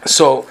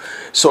 So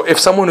if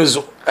someone is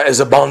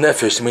a bal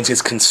nefesh, it means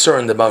he's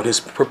concerned about his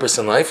purpose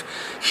in life,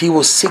 he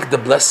will seek the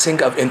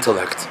blessing of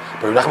intellect.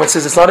 But Rahman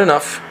says it's not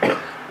enough.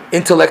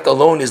 Intellect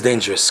alone is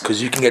dangerous,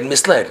 because you can get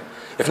misled.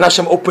 If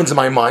Hashem opens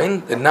my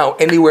mind, and now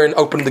anywhere in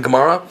open the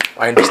Gemara,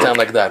 I understand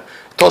like that.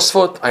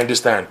 Tosfot, I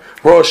understand.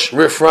 Rosh,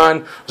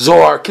 Rifran,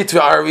 Zohar, Kitve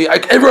Arvi,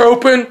 everywhere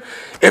open.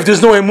 If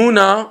there's no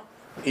emunah,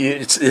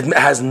 it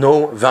has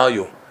no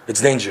value. It's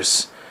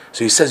dangerous.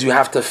 So he says you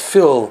have to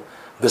fill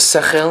the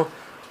sechel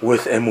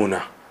with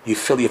emunah. You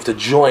have to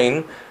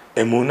join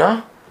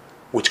emunah,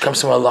 which comes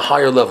from a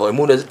higher level.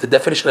 Emunah, the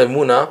definition of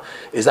emunah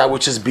is that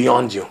which is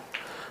beyond you.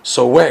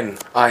 So when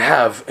I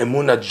have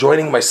emunah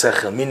joining my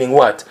sechel, meaning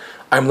what?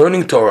 I'm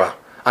learning Torah,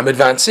 I'm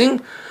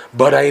advancing,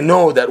 but I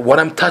know that what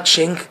I'm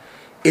touching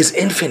is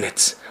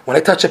infinite. When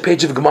I touch a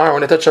page of Gemara,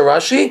 when I touch a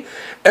Rashi,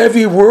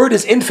 every word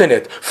is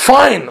infinite.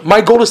 Fine,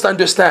 my goal is to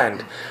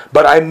understand.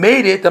 But I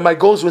made it that my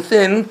goal is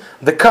within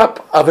the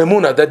cup of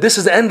emunah, that this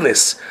is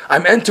endless.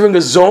 I'm entering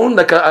a zone,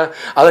 like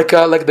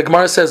the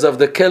Gemara says of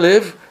the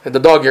kelev, the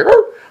dog here,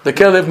 the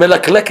kelev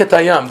melakleket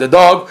hayam, the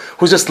dog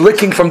who's just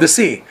licking from the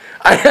sea.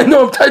 I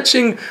know I'm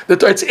touching the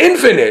Torah, it's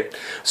infinite.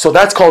 So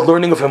that's called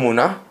learning of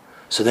emunah.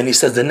 So then he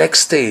says the next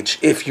stage,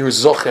 if you're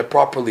zoche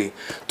properly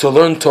to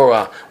learn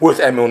Torah with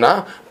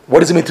emunah,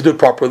 what does it mean to do it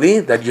properly?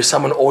 That you're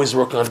someone always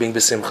working on being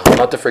b'simcha.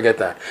 Not to forget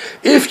that.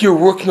 If you're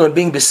working on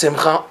being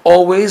b'simcha,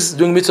 always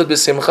doing mitzvot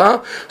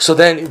b'simcha, so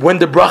then when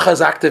the bracha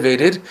is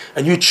activated,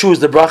 and you choose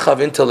the bracha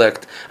of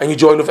intellect, and you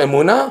join with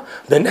emunah,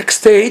 the next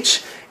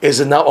stage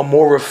is now a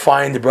more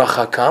refined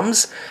bracha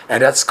comes,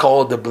 and that's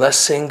called the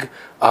blessing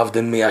of the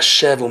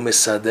miyashev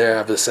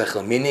u'misader of the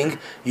sechel, meaning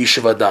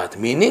yeshiva dat,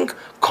 meaning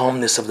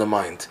calmness of the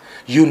mind.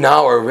 You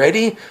now are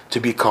ready to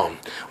be calm.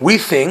 We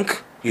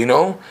think,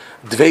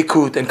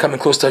 dveikut and coming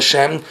close to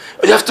Hashem,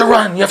 you have to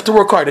run, you have to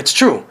work hard. It's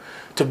true.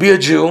 To be a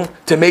Jew,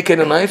 to make it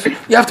in life,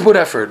 you have to put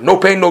effort. No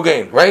pain, no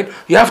gain, right?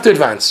 You have to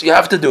advance, you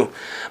have to do.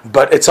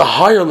 But it's a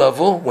higher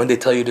level when they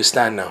tell you to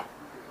stand now,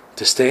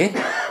 to stay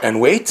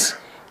and wait.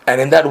 And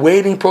in that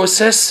waiting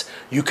process,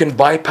 you can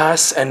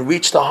bypass and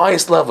reach the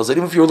highest levels. And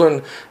even if you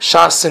learn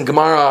Shas and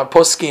Gemara,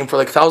 Poskim for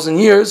 1,000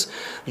 years,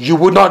 you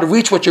would not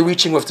reach what you're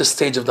reaching with the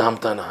stage of the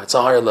Hamtana. It's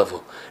a higher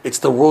level. It's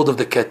the world of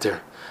the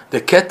Keter.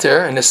 The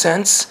Keter, in a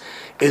sense,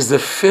 is the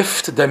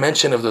 5th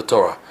dimension of the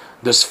Torah.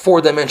 There's 4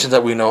 dimensions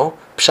that we know.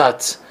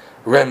 Pshat,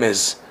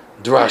 Remez,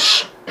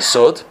 Drash,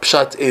 Sod.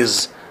 Pshat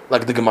is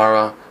like the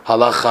Gemara,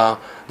 Halacha,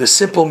 the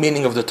simple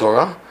meaning of the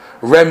Torah.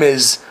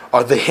 Remez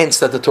are the hints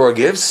that the Torah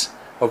gives.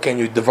 Okay, and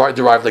you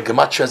derive like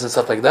gematrias and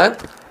stuff like that.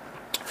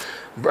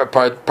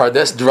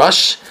 Pardes,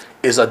 Drash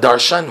is a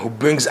darshan who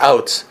brings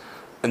out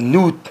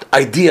new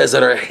ideas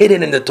that are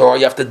hidden in the Torah.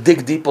 You have to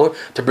dig deeper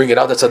to bring it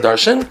out. That's a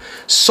darshan.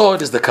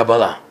 Sod is the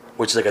Kabbalah,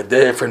 which is like a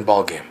different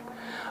ballgame.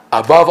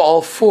 Above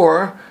all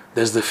 4,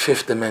 there's the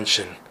 5th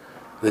dimension,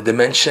 the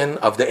dimension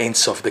of the Ein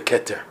Sof, the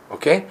Keter.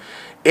 Okay,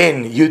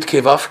 in Yud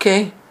Ke Vav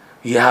Ke,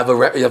 you have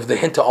the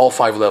hint to all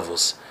 5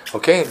 levels.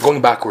 Okay,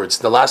 going backwards.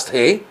 The last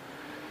hey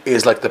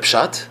is like the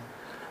pshat.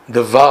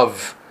 The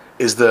vav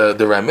is the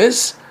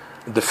remiz.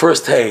 The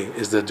first hey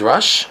is the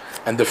drash,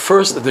 and the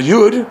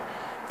yud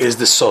is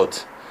the sod.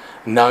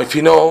 Now, if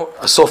you know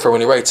a sofer,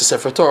 when he writes a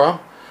sefer Torah,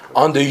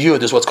 on the yud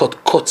there's what's called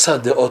kotza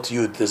deot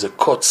yud. There's a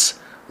kotz,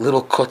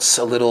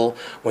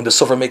 when the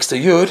sofer makes the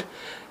yud,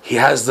 he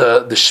has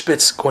the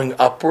spitz going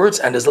upwards,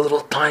 and there's a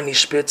little tiny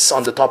spitz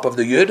on the top of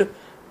the yud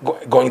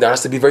going down. It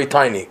has to be very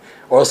tiny,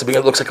 or else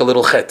it looks like a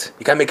little chet.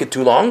 You can't make it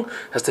too long. It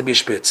has to be a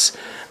spitz.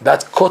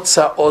 That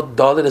kotza od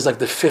dalet is like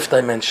the 5th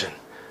dimension.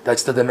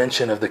 That's the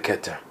dimension of the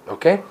keter.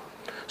 Okay,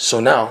 so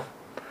now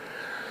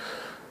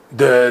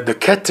the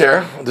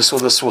keter. This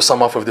will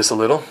sum off of this a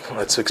little.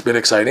 It's a bit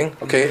exciting.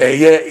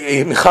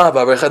 Okay,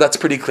 that's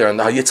pretty clear. And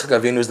how Yitchak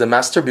Avinu is the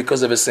master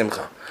because of his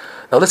simcha.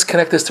 Now let's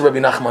connect this to Rabbi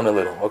Nachman a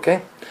little.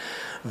 Okay,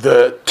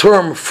 the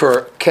term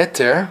for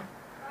keter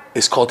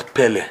is called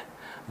pele.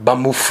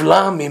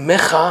 Bamufla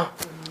mimecha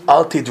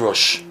al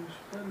tidrosh.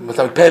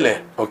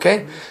 Pele,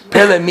 okay?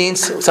 Pele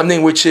means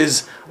something which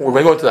is. We're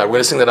going to go into that. We're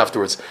going to sing that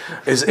afterwards.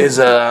 Is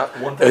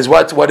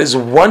what is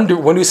wonder.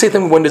 When we say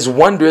something when it's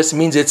wondrous, it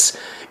means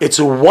it's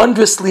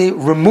wondrously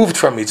removed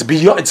from me.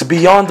 It's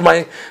beyond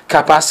my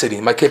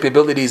capacity, my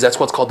capabilities. That's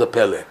what's called the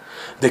pele.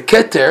 The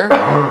keter,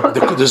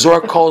 the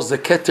Zohar calls the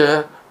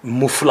keter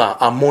mufla,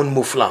 amon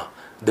mufla.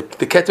 The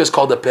keter is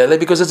called the pele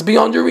because it's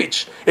beyond your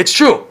reach. It's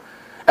true.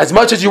 As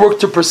much as you work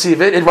to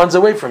perceive it, it runs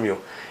away from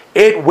you.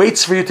 It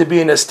waits for you to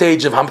be in a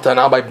stage of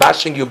hamtana by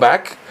bashing you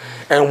back.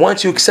 And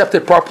once you accept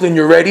it properly and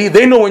you're ready,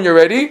 they know when you're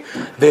ready,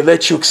 they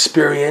let you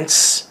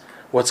experience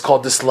what's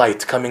called this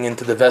light coming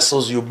into the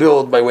vessels you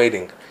build by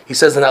waiting. He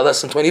says in that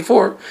lesson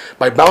 24,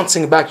 by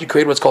bouncing back, you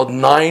create what's called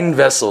 9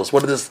 vessels.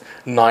 What is this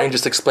 9?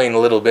 Just explain a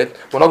little bit.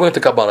 We're not going to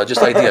Kabbalah,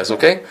 just ideas,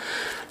 okay?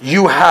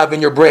 You have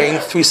in your brain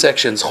 3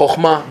 sections,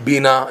 Chokhmah,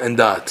 Bina, and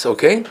Dat,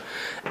 okay?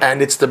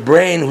 And it's the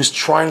brain who's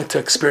trying to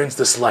experience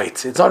this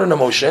light. It's not an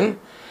emotion,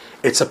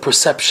 it's a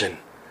perception.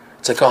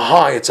 It's like a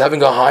high, it's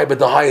having a high, but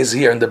the high is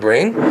here in the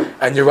brain,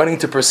 and you're running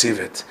to perceive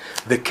it.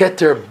 The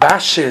keter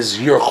bashes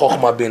your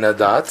Chokhmah, Bina,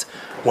 Dat.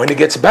 When it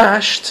gets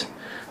bashed,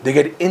 they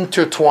get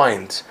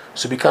intertwined.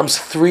 So it becomes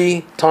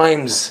 3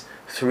 times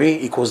 3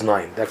 equals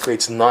 9. That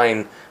creates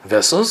 9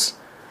 vessels.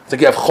 So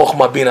you have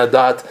Chokhmah, Bina,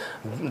 Dat,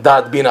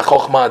 Dat, Bina,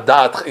 Chokhmah,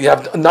 Dat. You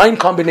have 9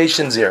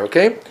 combinations here,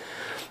 okay?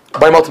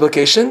 By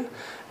multiplication.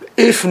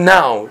 If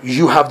now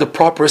you have the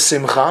proper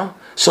simcha,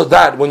 so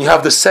that when you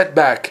have the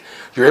setback,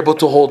 you're able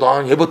to hold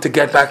on, you're able to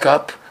get back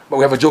up. But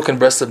we have a joke in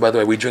Breslov, by the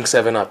way, we drink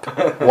 7-Up.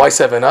 Why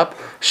 7-Up?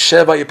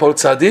 Sheva Yipol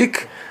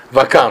Tzadik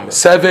Vakam.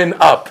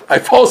 7-Up. I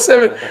fall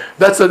 7.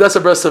 That's a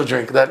Breslov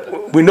drink.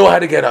 That we know how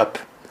to get up.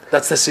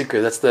 That's the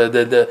secret. That's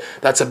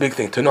that's a big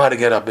thing. To know how to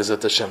get up is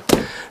at Hashem.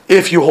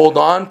 If you hold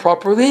on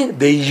properly,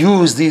 they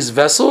use these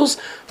vessels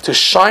to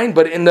shine,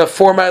 but in the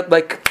format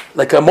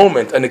like a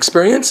moment, an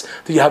experience,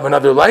 that you have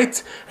another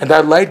light, and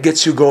that light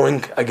gets you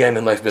going again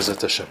in life, Bezat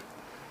Hashem.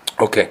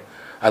 Okay,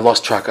 I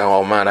lost track.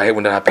 Oh man, I hate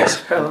when that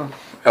happens.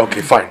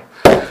 Okay, fine.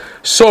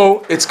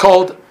 So it's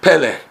called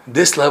Pele.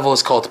 This level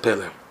is called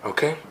Pele.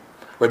 Okay,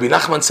 Rabbi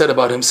Nachman said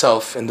about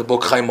himself in the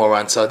book Chaim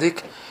Moran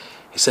Tzadik.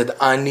 He said,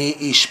 "Ani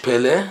ish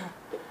Pele,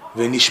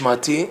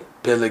 v'nishmati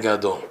Pele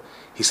gadol."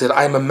 He said,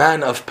 "I'm a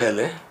man of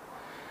Pele,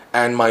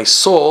 and my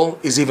soul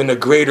is even a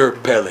greater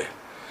Pele."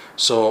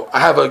 So I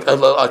have a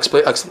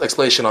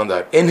explanation on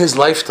that. In his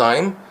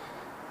lifetime,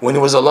 when he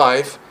was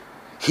alive,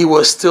 he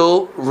was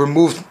still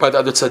removed by the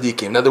other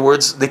tzaddikim. In other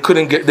words, they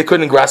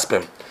couldn't grasp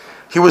him.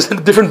 He was in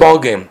a different ball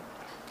game.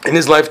 In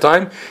his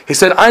lifetime, he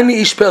said, "I'm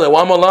ish Pele.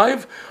 While I'm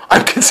alive,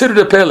 I'm considered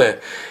a Pele."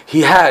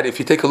 He had, if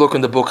you take a look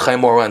in the book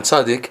Chaim Moran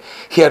Tzaddik,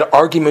 he had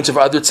arguments of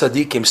other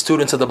tzaddikim,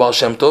 students of the Baal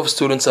Shem Tov,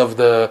 students of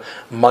the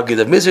Maggid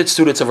of Mizrach,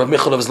 students of Rav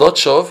Michal of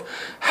Zlotshov,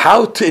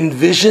 how to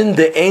envision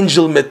the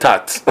angel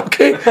Metat.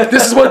 Okay,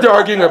 this is what they're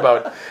arguing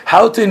about.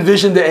 How to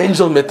envision the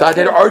angel Metat.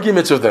 They had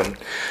arguments with them.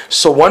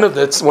 So one of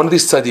these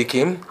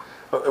tzaddikim,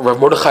 Rav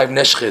Mordechai of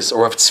Neshchiz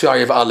or Rav Tzvi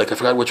Aryev Alek, I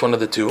forgot which one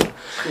of the two,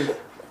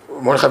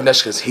 Mordechai of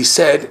Neshchiz, he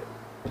said,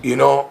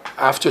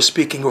 after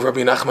speaking with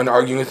Rabbi Nachman and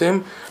arguing with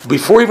him,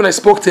 before even I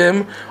spoke to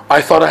him,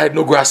 I thought I had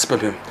no grasp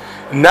of him.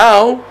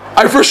 Now,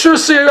 I for sure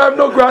say I have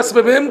no grasp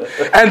of him,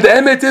 and the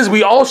emet is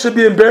we all should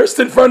be embarrassed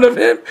in front of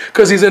him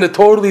because he's in a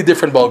totally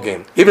different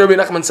ballgame. Even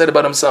Rabbi Nachman said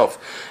about himself,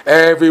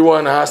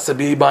 everyone has to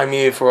be by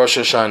me for Rosh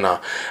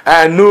Hashanah.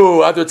 And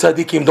no, other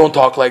tzaddikim don't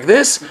talk like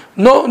this.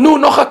 No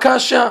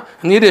hakasha.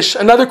 In Yiddish,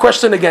 another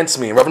question against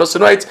me. Rav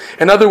Nosson writes,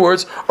 in other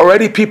words,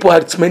 already people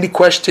had many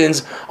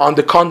questions on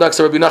the conducts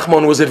that Rabbi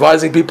Nachman was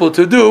advising people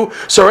to do,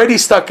 so already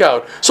stuck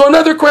out. So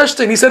another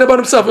question, he said about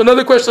himself,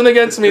 another question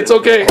against me, it's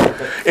okay.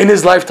 In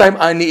his lifetime,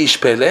 Ani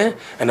ish Pele,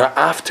 and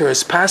after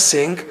his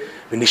passing,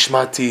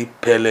 Nishmati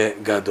Pele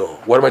Gado.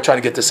 What am I trying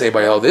to get to say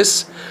by all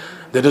this?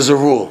 There is a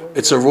rule.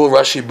 It's a rule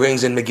Rashi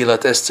brings in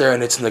Megillat Esther,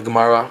 and it's in the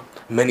Gemara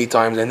many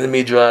times, and in the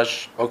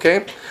Midrash,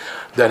 okay?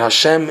 That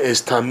Hashem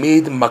is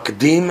Tamid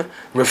Makdim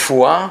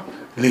Refuah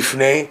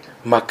Lifnei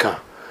Makkah.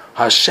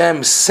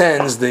 Hashem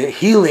sends the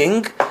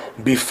healing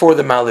before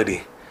the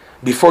malady.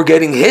 before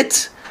getting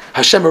hit,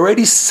 Hashem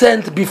already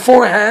sent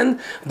beforehand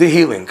the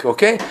healing.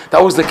 Okay,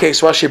 that was the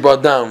case Rashi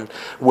brought down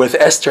with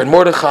Esther and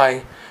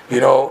Mordechai.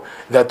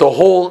 That the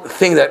whole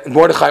thing that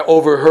Mordechai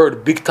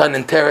overheard, Bigtan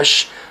and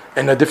Teresh,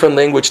 in a different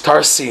language,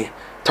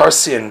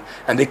 Tarsian,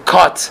 and he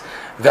caught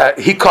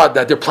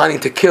that they're planning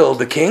to kill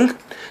the king.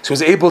 So he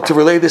was able to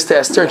relay this to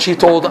Esther, and she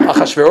told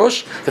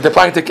Achashverosh that they're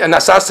planning to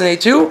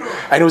assassinate you,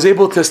 and he was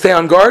able to stay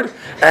on guard,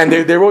 and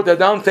they wrote that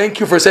down, thank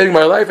you for saving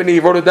my life, and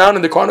he wrote it down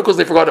in the Chronicles,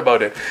 they forgot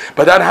about it.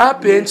 But that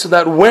happened so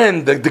that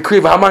when the decree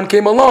of Haman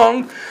came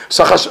along,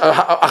 so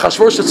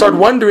Achashverosh should start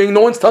wondering,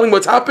 no one's telling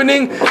what's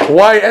happening,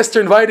 why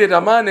Esther invited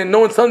Haman, and no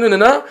one's telling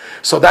them,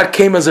 so that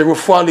came as a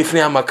refuah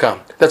lifnei hamakah.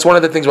 That's one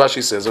of the things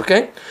Rashi says,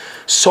 okay?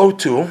 So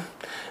too,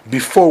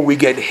 before we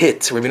get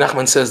hit, Rabbi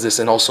Nachman says this,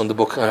 and also in the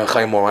book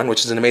Chai Moran,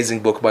 which is an amazing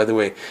book, by the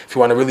way. If you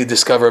want to really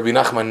discover Rabbi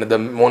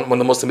Nachman, one of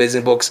the most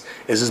amazing books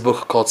is this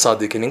book called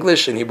Tzaddik in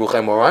English, in Hebrew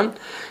Chai Moran.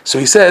 So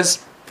he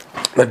says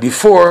that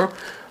before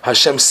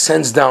Hashem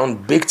sends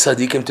down big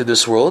tzaddikim to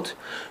this world,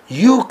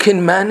 you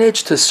can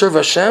manage to serve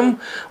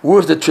Hashem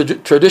with the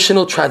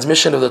traditional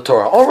transmission of the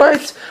Torah. All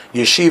right,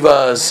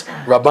 yeshivas,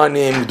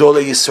 rabbanim,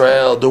 Gedolei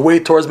Yisrael, the way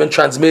Torah has been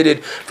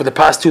transmitted for the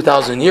past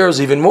 2,000 years,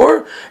 even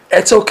more,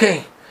 it's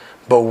okay.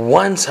 But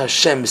once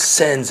Hashem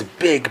sends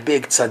big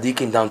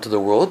tzaddikim down to the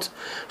world,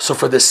 so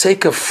for the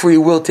sake of free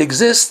will to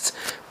exist,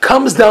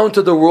 comes down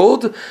to the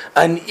world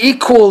an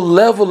equal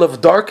level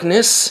of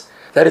darkness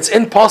that it's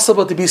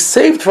impossible to be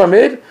saved from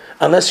it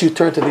unless you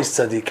turn to these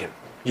tzaddikim.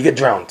 You get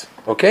drowned,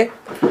 okay?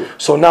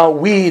 So now,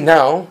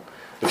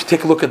 if you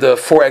take a look at the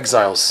 4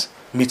 exiles,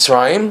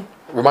 Mitzrayim,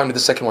 remind me the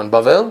second one,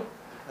 Bavel?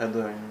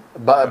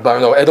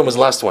 Edom was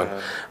the last one.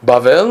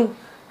 Bavel,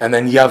 and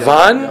then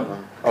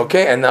Yavan.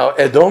 Okay, and now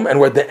Edom, and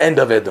we're at the end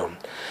of Edom.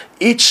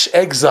 Each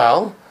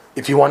exile,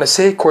 if you want to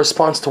say,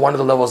 corresponds to one of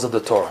the levels of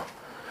the Torah.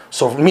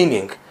 So,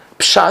 meaning,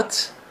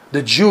 Pshat,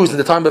 the Jews in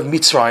the time of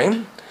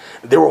Mitzrayim,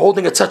 they were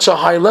holding at such a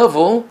high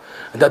level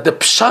that the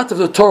Pshat of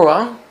the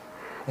Torah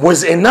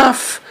was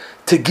enough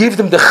to give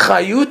them the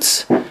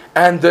chayut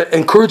and the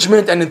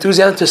encouragement and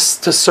enthusiasm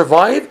to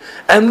survive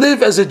and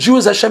live as a Jew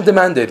as Hashem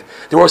demanded.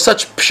 They were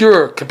such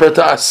pure compared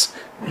to us,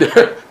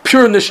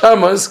 pure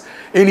neshamas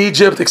in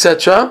Egypt,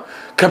 etc.,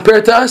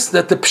 compared to us,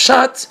 that the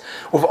pshat,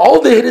 with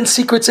all the hidden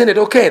secrets in it,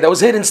 okay, that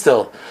was hidden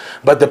still,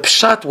 but the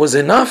pshat was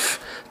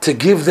enough to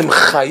give them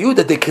chayut,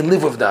 that they can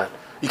live with that.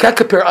 You can't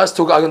compare us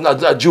to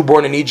a Jew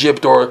born in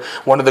Egypt or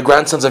one of the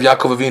grandsons of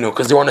Yaakov Avinu,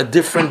 because they're on a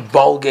different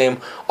ball game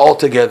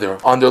altogether,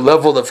 on their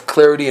level of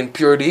clarity and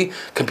purity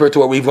compared to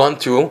what we've gone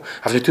through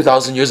after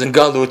 2,000 years in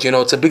Galut.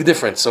 It's a big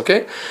difference,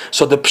 okay?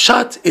 So the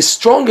pshat is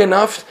strong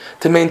enough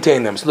to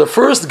maintain them. So the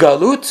first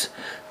Galut,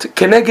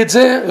 Keneged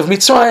Zeh of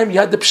Mitzrayim, you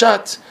had the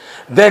pshat.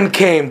 Then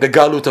came the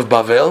Galut of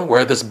Bavel,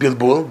 where there's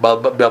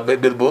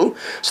Bilbul.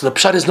 So the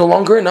pshat is no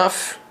longer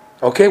enough.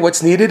 Okay,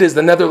 what's needed is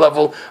the nether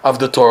level of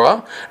the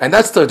Torah, and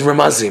that's the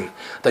Ramazim.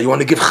 That you want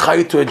to give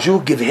chayut to a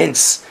Jew, give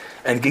hints,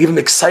 and give him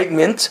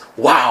excitement.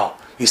 Wow,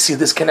 you see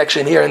this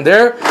connection here and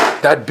there,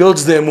 that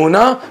builds the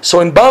emunah. So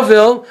in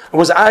Bavel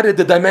was added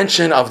the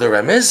dimension of the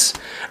remez,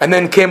 and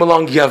then came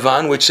along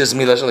Yavan, which is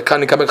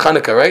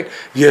Chanukah, right?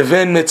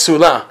 Yevin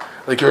Mitzula.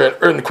 Like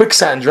you're in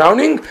quicksand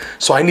drowning,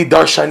 so I need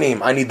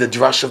darshanim. I need the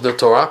drash of the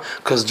Torah,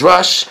 because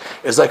drash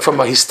is like from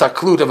a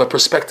histaklut, of a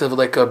perspective,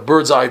 like a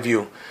bird's eye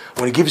view.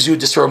 When it gives you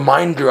just a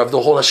reminder of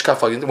the whole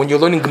hashkafa. When you're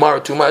learning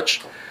Gemara too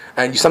much,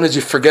 and sometimes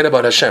you forget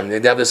about Hashem. They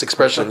have this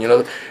expression,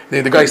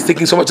 the guy's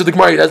thinking so much of the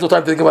Gemara, he has no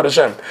time to think about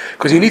Hashem.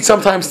 Because you need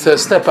sometimes to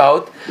step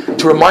out,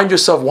 to remind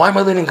yourself, why am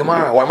I learning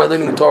Gemara? Why am I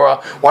learning Torah?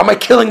 Why am I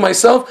killing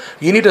myself?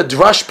 You need a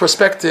drash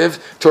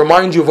perspective to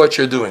remind you of what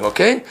you're doing,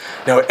 okay?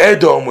 Now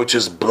Edom, which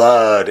is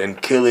blood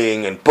and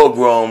killing and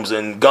pogroms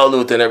and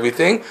galut and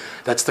everything,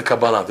 that's the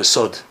Kabbalah, the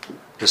Sod,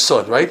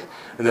 right?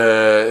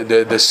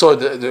 The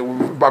Sod,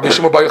 Rabbi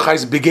Shimon Bar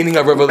Yochai's beginning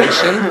of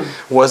revelation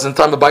was in the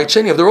time of Beit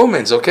Sheni of the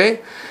Romans,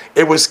 okay?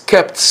 It was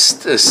kept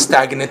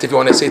stagnant, if you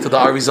want to say, till the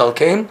Arizal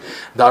came.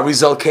 The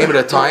Arizal came at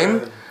a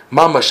time,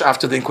 mamash,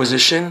 after the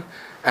Inquisition,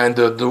 and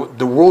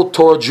the world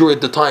Torah Jewry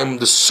at the time,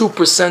 the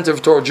super center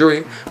of Torah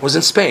Jewry, was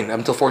in Spain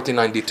until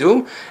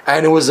 1492,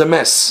 and it was a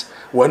mess.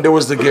 When there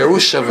was the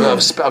Gerush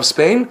of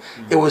Spain,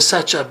 it was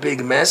such a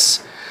big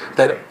mess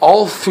that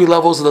all 3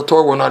 levels of the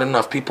Torah were not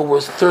enough. People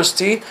were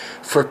thirsty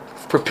for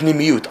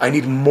pnimiyut. I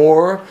need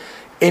more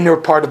inner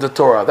part of the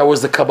Torah. That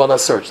was the Kabbalah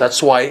search.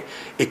 That's why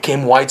it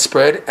came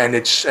widespread, and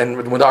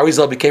when the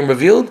Arizal became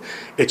revealed,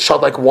 it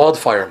shot like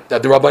wildfire.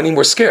 That the Rabbanim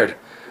were scared.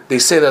 They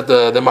say that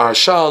the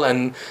Maharshal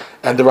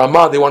and the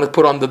Ramah, they wanted to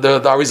put on the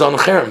Arizal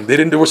Cherem.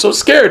 They were so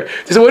scared.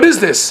 They said, what is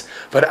this?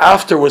 But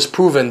after it was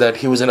proven that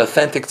he was an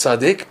authentic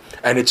tzaddik,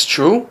 and it's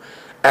true,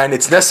 and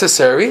it's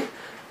necessary,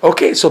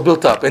 okay, so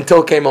built up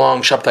until came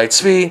along Shabtai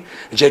Tzvi,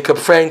 Jacob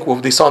Frank. Well,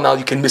 they saw now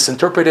you can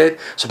misinterpret it,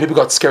 so people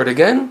got scared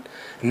again.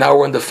 Now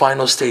we're in the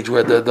final stage,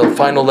 where the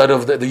final letter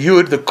of the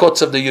Yud, the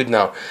Kotz of the Yud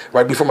now,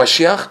 right before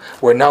Mashiach,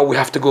 where now we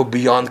have to go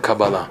beyond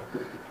Kabbalah.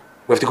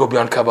 We have to go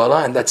beyond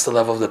Kabbalah, and that's the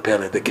level of the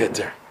Pele, the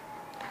Keter.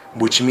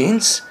 Which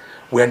means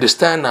We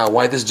understand now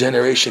why this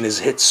generation is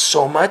hit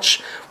so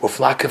much with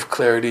lack of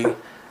clarity, and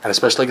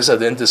especially, like I said,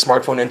 the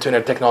smartphone,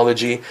 internet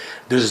technology.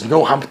 There's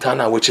no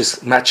hamtana, which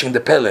is matching the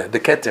pele, the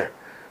keter.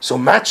 So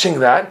matching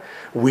that,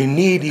 we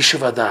need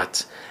yeshiva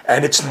dat.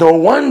 And it's no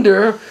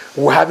wonder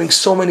we're having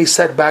so many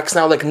setbacks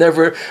now, like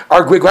never.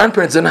 Our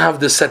great-grandparents didn't have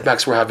the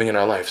setbacks we're having in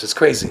our lives. It's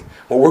crazy.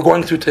 What we're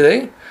going through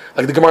today,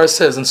 like the Gemara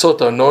says in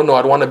Sota, no,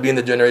 I don't want to be in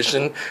the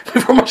generation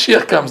before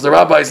Mashiach comes. The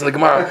rabbis in the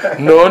Gemara,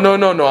 no,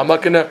 I'm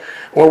not going to.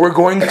 What we're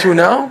going through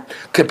now,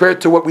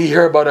 compared to what we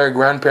hear about our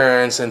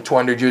grandparents and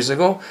 200 years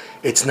ago,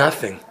 it's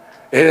nothing.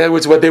 And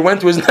what they went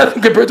through is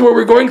nothing compared to what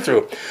we're going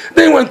through.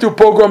 They went through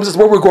pogroms. It's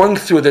what we're going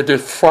through, that they're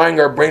frying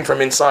our brain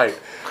from inside.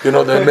 You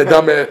know, the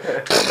Medame,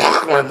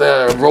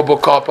 the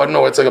Robocop, I don't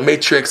know, it's like a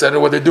Matrix, I don't know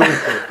what they're doing.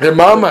 They're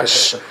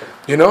mamash,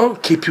 you know,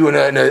 keep you in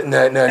a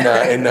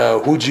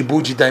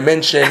hooji-booji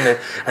dimension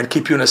and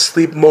keep you in a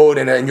sleep mode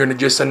and you're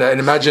just in an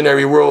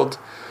imaginary world.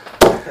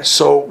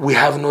 So we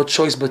have no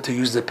choice but to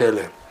use the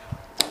Pele.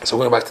 So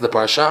going back to the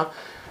Parsha,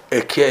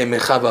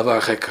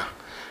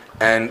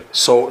 and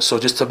so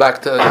just to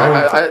back to,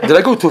 did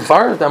I go too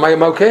far? Am I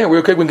okay? Are we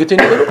okay? We can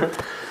continue?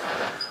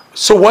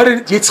 So what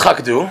did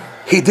Yitzchak do?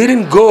 He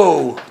didn't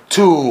go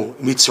to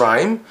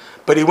Mitzrayim,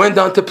 but he went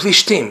down to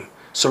Plishtim.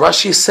 So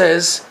Rashi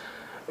says,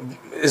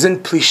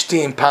 isn't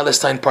Plishtim,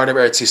 Palestine, part of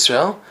Eretz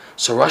Yisrael?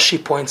 So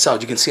Rashi points out,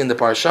 you can see in the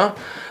Parsha,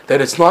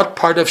 that it's not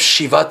part of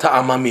Shivata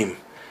Amamim.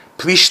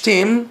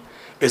 Plishtim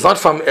is not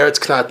from Eretz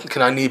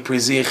Kanani,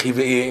 Prizi,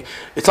 Chivi.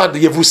 It's not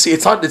the Yevusi.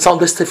 It's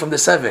not listed from the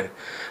 7.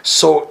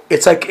 So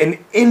it's like an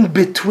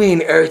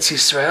in-between Eretz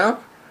Yisrael.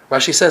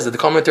 Rashi says that, the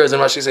commentators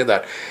and Rashi say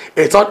that.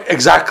 It's not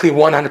exactly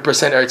 100%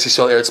 Eretz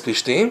Yisrael, Eretz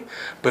Plishtim,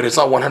 but it's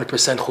not 100%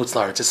 Chutz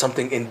La'aretz. It's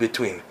something in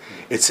between.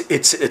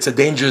 It's a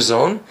danger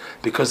zone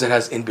because it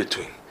has in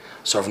between.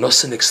 So Rav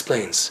Nosson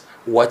explains,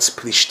 what's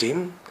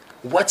Plishtim?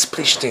 What's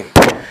Plishtim?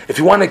 If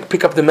you want to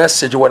pick up the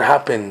message of what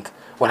happened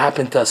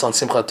to us on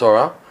Simchat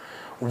Torah,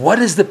 what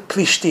is the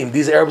Plishtim?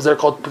 These Arabs that are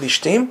called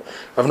Plishtim.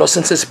 Rav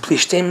Nosson says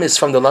Plishtim is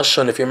from the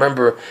Lashon, if you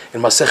remember, in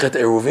Masechet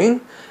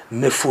Eruvin,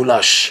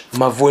 Mefulash.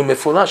 Mavui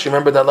Mefulash. You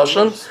remember that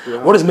Lashon?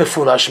 What does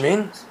Mefulash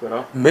mean?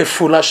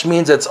 Mefulash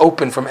means it's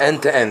open from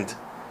end to end.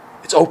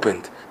 It's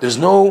opened. There's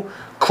no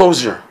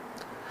closure.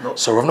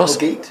 So Rav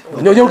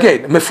Nosson, no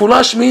gate.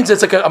 Mefulash means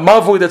it's like a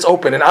mavui that's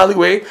open. An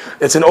alleyway,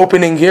 it's an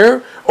opening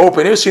here,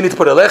 open here, so you need to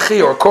put a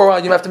lechi or a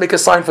korah, you have to make a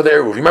sign for the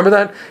Eruv. You remember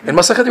that? In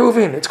Masechet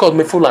Eruvin, it's called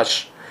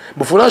Mefulash.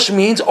 Mefulash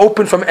means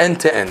open from end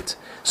to end.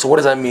 So what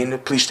does that mean?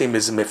 Plishtim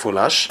is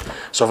Mefulash.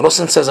 So Rav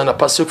Nosson says on a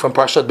pasuk from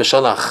Parshat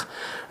Beshalach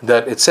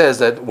that it says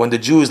that when the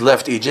Jews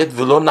left Egypt,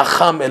 V'lo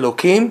nacham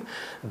Elokim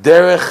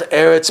derech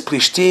eretz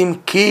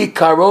Plishtim ki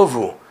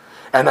karovu.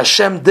 And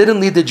Hashem didn't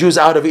lead the Jews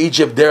out of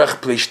Egypt,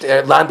 derech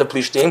Plishtim, land of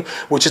Plishtim,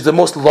 which is the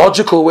most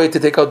logical way to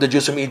take out the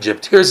Jews from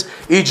Egypt. Here's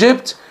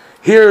Egypt.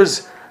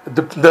 Here's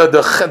the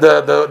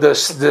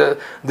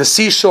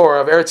seashore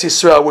of Eretz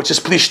Yisrael, which is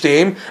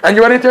Plishtim, and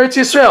you're running to Eretz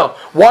Yisrael.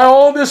 Why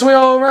all this way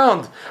all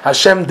around?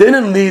 Hashem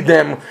didn't lead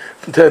them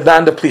to the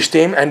land of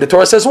Plishtim, and the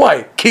Torah says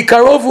why? Ki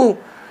karovu.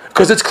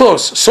 Because it's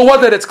close. So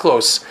what that it's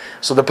close?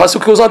 So the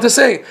pasuk goes on to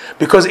say,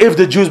 because if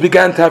the Jews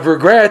began to have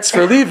regrets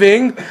for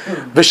leaving,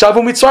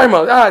 v'shavu mitzrayim,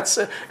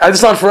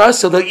 it's not for us,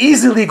 so they'll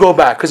easily go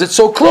back. Because it's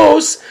so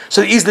close,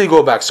 so they easily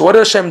go back. So what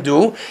does Hashem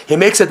do? He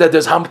makes it that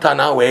there's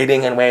hamtana,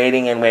 waiting.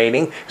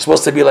 It's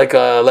supposed to be like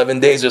 11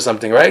 days or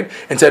something, right?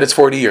 Instead it's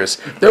 40 years.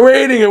 They're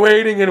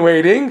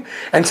waiting,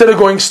 instead of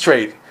going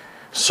straight.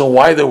 So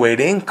why they're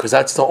waiting? Because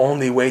that's the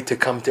only way to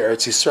come to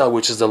Eretz Yisrael,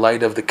 which is the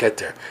light of the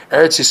Keter.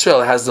 Eretz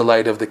Yisrael has the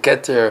light of the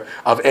Keter,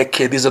 of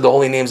Eked. These are the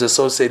holy names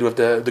associated with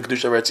the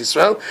Kedusha of Eretz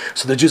Yisrael.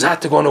 So the Jews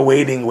had to go on a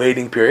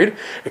waiting period,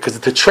 because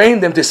to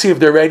train them to see if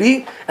they're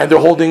ready, and they're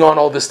holding on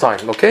all this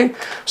time. Okay?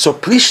 So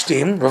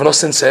Plishtim, Rav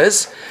Nosson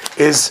says,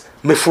 is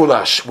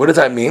Mefulash. What does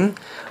that mean?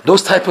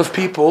 Those type of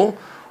people,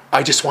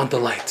 I just want the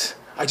light.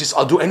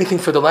 I'll do anything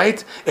for the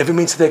light. If it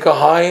means to take a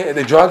high,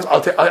 the drugs,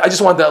 I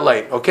just want that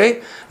light,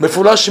 okay?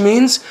 Mefulash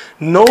means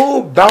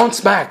no bounce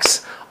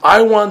backs.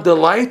 I want the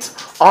light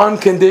on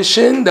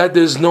condition that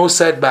there's no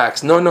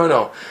setbacks.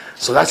 No.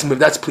 So that's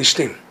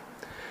Plishtim.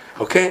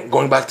 Okay,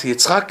 going back to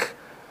Yitzchak.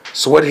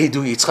 So what did he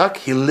do, Yitzchak?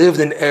 He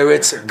lived in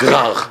Eretz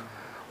Grar.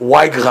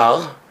 Why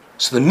Grar?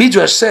 So the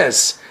Midrash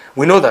says,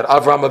 we know that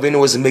Avraham Avinu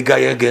was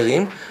Megayer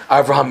Gerim.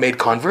 Avraham made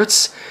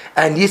converts.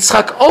 And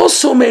Yitzchak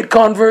also made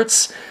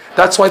converts.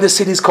 That's why the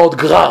city is called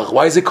Grar.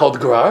 Why is it called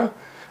Grar?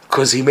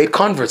 Because he made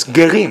converts,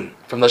 Gerim,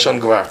 from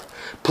Lashon Grar.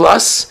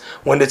 Plus,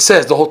 when it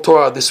says, the whole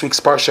Torah, this week's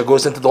Parsha,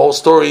 goes into the whole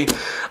story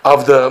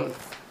of the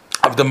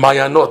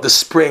Mayanot, the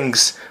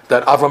springs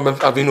that Avraham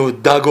Avinu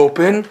dug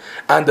open,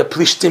 and the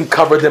Plishtim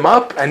covered them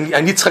up, and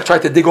Yitzchak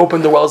tried to dig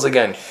open the wells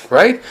again,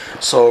 right?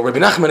 So Rabbi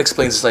Nachman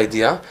explains this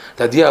idea.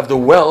 The idea of the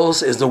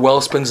wells is the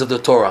well springs of the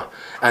Torah,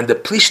 and the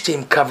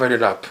Plishtim covered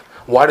it up.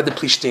 Why did the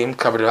Plishtim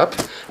cover it up?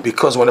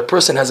 Because when a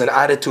person has an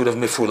attitude of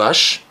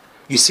mefulash,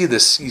 you see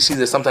this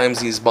sometimes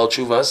these Baal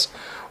Tshuvas,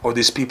 or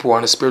these people are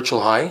on a spiritual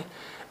high,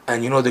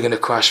 and you know they're going to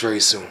crash very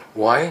soon.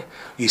 Why?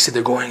 You see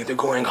they're going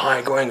high.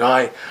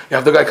 You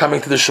have the guy coming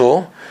to the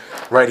shul,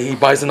 right? He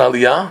buys an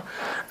aliyah,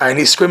 and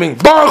he's screaming,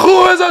 Baruch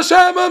Hu es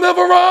Hashem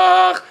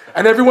mevarach,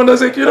 and everyone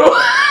does it,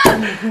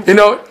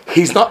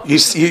 he's not,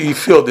 you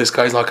feel this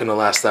guy's not going to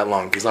last that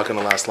long. He's not going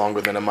to last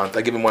longer than a month.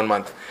 I give him 1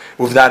 month.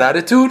 With that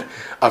attitude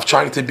of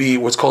trying to be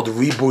what's called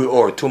ribui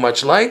or too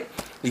much light,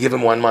 you give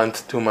him 1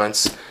 month, 2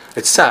 months.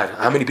 It's sad.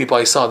 How many people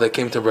I saw that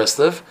came to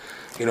Breslov,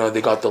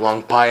 they got the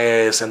long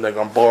pious and they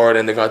got bored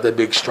and they got the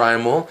big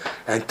strimal,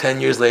 and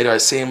 10 years later I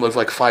see him with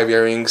like 5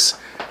 earrings,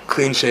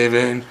 clean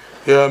shaven.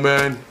 Yeah,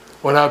 man,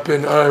 what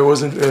happened? I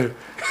wasn't...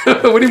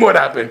 What do you mean what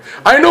happened?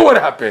 I know what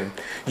happened.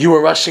 You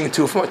were rushing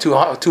too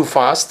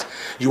fast.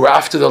 You were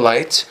after the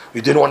light.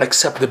 You didn't want to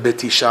accept the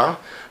betisha.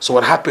 So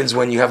what happens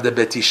when you have the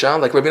betisha?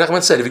 Like Rabbi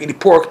Nachman said, if you eat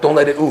pork, don't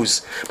let it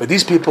ooze. But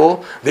these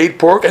people, they eat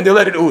pork and they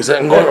let it ooze.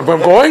 I'm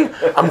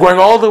going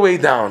all the way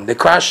down. They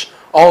crash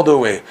all the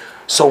way.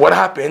 So what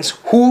happens?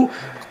 Who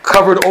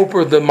covered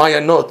over the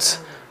mayanot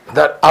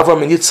that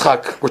Avram and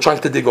Yitzchak were trying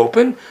to dig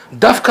open?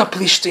 Dafka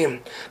Plishtim.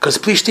 Because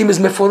Plishtim is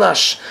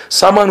mefulash.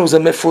 Someone who's a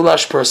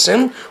mefulash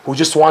person, who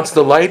just wants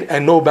the light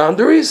and no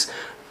boundaries,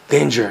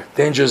 danger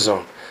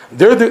zone.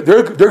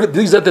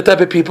 These are the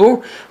type of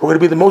people who are going to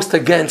be the most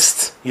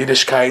against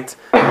Yiddishkeit,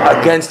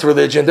 against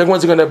religion. They're the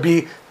ones who are going to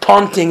be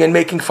taunting and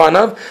making fun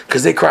of,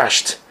 because they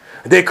crashed.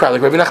 They cry.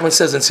 Like Rabbi Nachman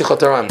says in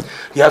Sichot Aram,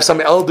 you have some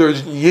elder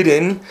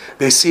Yidden,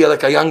 they see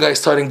like a young guy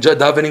starting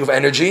davening of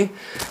energy,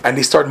 and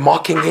they start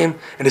mocking him,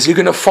 and they say, you're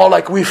going to fall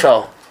like we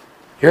fell.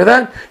 Hear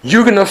that?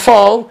 You're going to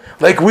fall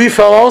like we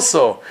fell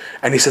also.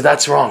 And he said,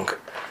 that's wrong.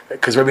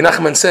 Because Rabbi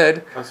Nachman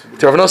said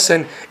to Rav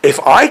Nosson, if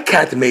I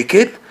can't make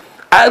it,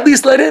 at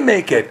least let him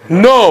make it.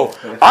 No,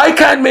 I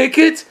can't make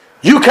it,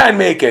 you can't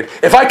make it.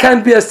 If I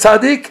can't be a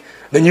tzaddik,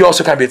 then you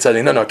also can't be a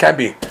tzaddik. No, it can't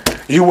be.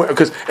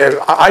 Because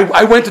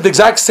I went to the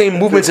exact same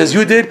movements as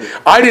you did.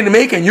 I didn't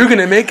make it, and you're going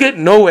to make it?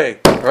 No way.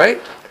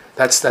 Right?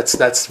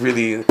 That's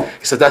really, he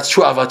said, that's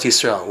true Avat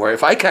Yisrael. Where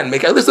if I can't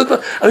make it, at least let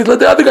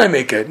the other guy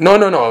make it.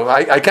 No,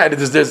 I can't.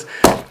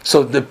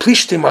 So the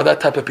Plishtim are that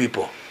type of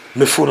people.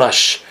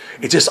 Mefulash.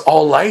 It's just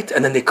all light,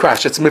 and then they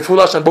crash. It's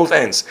mefulash on both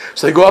ends.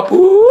 So they go up,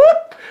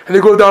 whoop, and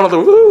they go down on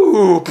the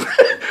whoop.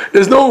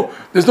 There's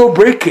no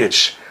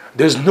breakage.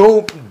 There's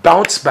no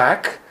bounce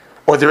back.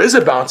 Or there is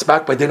a bounce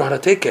back, but they know how to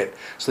take it.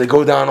 So they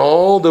go down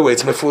all the way.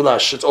 It's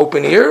mefulash. It's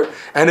open here,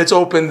 and it's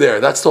open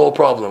there. That's the whole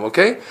problem,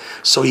 okay?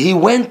 So he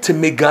went to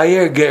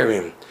Megayer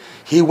Gerim.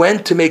 He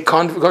went to make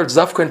converts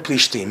Zavka and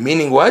Plishtim.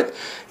 Meaning what?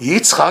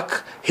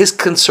 Yitzchak, his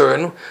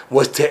concern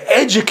was to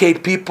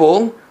educate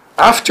people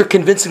after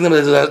convincing them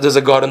that there's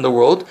a God in the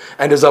world,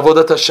 and there's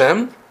Avodat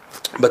Hashem,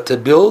 but to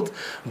build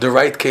the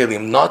right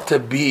kelim, not to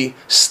be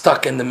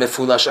stuck in the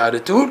mefulash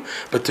attitude,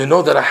 but to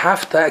know that I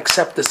have to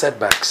accept the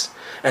setbacks.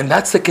 And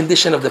that's the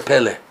condition of the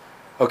Pele.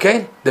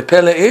 Okay? The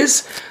Pele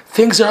is,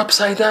 things are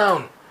upside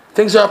down.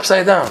 Things are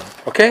upside down.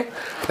 Okay?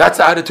 That's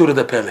the attitude of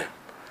the Pele.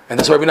 And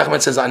that's why Rabbi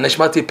Nachman says,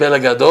 Neshmati Pele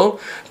Gadol.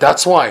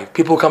 That's why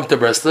people come to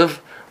Breslov.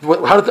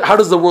 How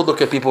does the world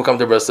look at people who come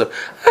to Breslov?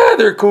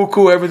 They're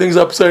cool, everything's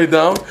upside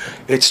down.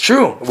 It's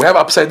true. We have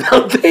upside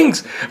down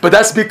things. But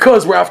that's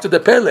because we're after the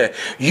Pele.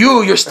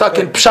 You're stuck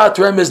in Pshat,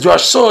 Remez,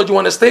 Drash, Sod. You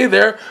want to stay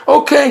there?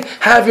 Okay,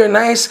 have your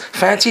nice,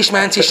 fancy,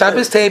 schmancy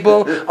Shabbos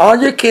table. All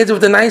your kids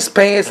with the nice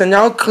pants and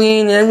all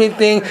clean and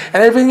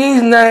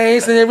everything's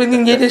nice and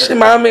everything Yiddish and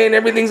Mama and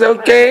everything's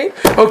okay.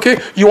 Okay,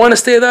 you want to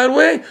stay that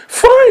way?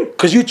 Fine,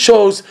 because you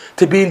chose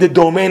to be in the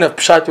domain of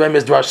Pshat,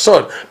 Remez, Drash,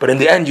 Sod. But in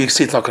the end, you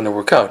see it's not going to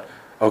work out.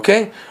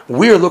 Okay?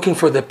 We're looking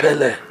for the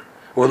Pele.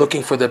 We're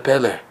looking for the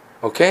Pele.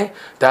 Okay?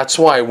 That's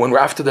why when we're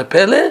after the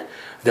Pele,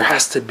 there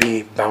has to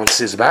be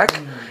bounces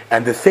back.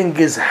 And the thing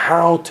is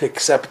how to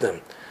accept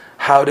them.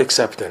 How to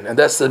accept them. And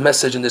that's the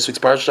message in this week's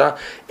Parsha.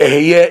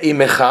 Eheye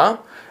imecha.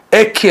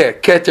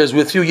 Eke, Keter is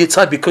with you,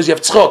 Yitchak, because you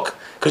have tzchok.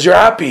 Because you're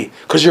happy.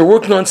 Because you're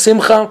working on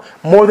simcha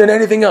more than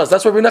anything else.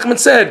 That's what Rabbi Nachman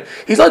said.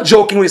 He's not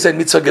joking when he said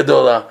mitzvah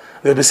gedola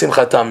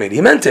b'simcha tamid. He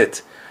meant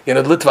it. The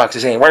Litvaks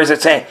is saying, what does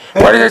it say?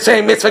 What does it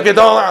say? Mitzvah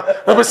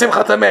gedola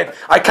b'simcha tamid.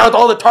 I count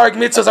all the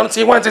Targum mitzvahs. I don't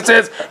see once it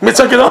says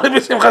mitzvah gedola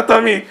b'simcha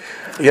tamid.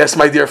 Yes,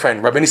 my dear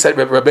friend. Rabbi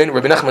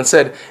Nachman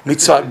said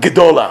mitzvah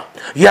gedola.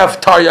 You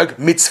have Taryag,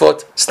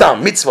 mitzvot,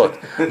 stam,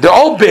 mitzvot. They're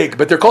all big,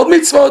 but they're called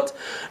mitzvot.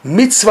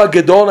 Mitzvah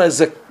gedola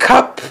is a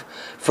cup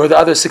for the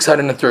other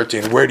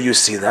 613. Where do you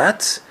see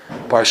that?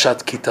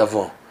 Parshat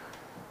Kitavo.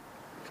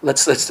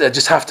 Let's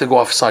just have to go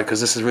offside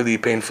because this is really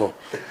painful.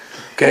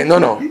 Okay,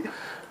 no.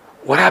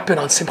 What happened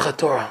on Simchat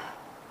Torah?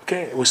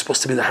 Okay, it was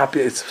supposed to be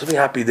it's supposed to be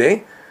a happy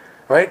day,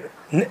 right?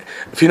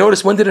 If you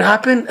notice, when did it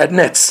happen? At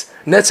Netz.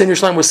 Netz in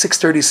Yerushalayim was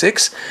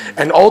 6:36,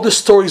 and all the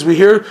stories we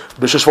hear,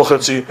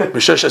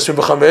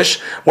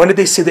 when did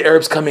they see the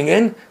Arabs coming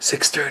in?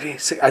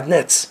 6:30 at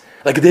Netz.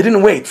 Like they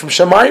didn't wait from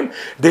Shemaim.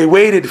 They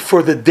waited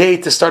for the day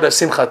to start of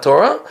Simchat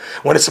Torah.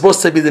 When it's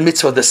supposed to be the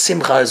mitzvah, the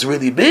simcha is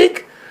really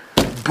big.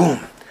 Boom.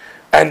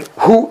 And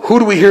who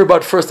do we hear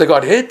about first that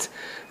got hit?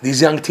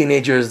 These young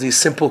teenagers, these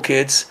simple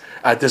kids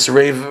at this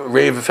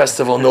rave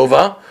festival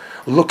Nova,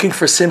 looking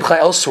for simcha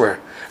elsewhere.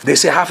 They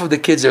say half of the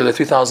kids there, the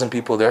 3,000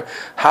 people there,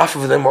 half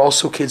of them were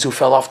also kids who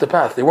fell off the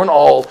path. They weren't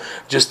all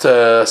just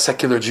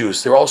secular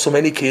Jews. There were also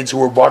many kids who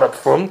were brought up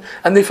from,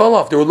 and they fell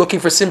off. They were looking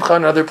for simcha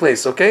in another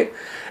place, okay?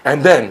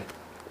 And then,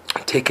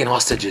 taking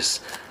hostages,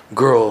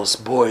 girls,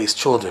 boys,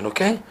 children,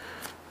 okay?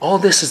 All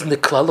this is in the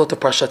klalot of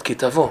Parshat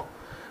Kitavo.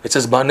 It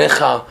says,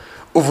 Banecha,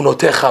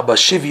 uvnotecha,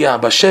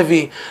 bashivya,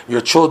 bashevi,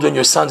 your children,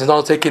 your sons, and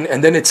all taken.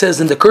 And then it says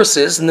in the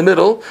curses, in the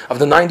middle of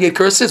the 98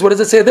 curses, what does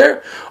it say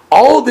there?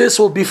 All this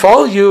will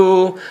befall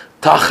you,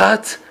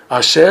 tachat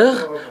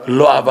asher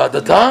lo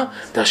avadata,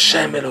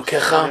 Hashem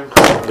elokecha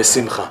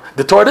besimcha.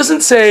 The Torah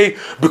doesn't say,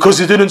 because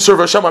you didn't serve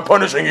Hashem, I'm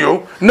punishing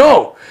you.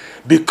 No.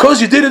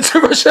 Because you didn't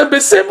serve Hashem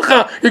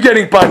besimcha, you're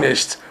getting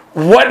punished.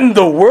 What in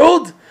the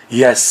world?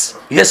 Yes,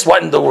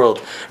 what in the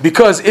world?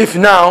 Because if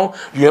now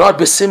you're not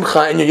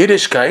besimcha in your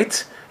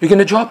Yiddishkeit, you're going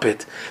to drop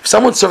it. If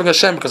someone's serving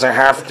Hashem because I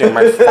have to,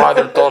 my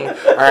father told me,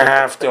 I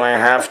have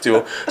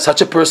to. Such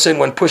a person,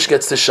 when push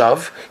gets to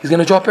shove, he's going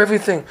to drop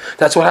everything.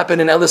 That's what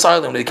happened in Ellis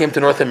Island. When they came to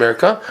North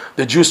America,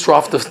 the Jews threw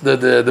off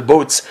the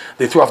boats,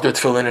 they threw off their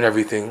tefillin and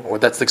everything. Or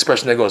that's the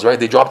expression that goes, right?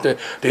 They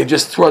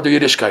just threw out their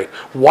Yiddishkeit.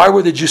 Why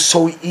were the Jews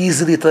so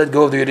easily to let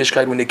go of their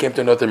Yiddishkeit when they came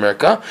to North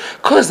America?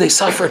 Because they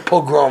suffered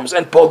pogroms,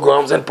 and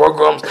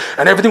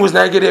everything was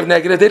negative.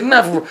 They didn't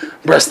have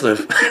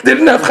Breslev. They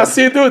didn't have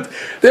Chassidut.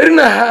 They didn't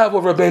have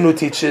what Rabbeinu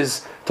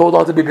teaches,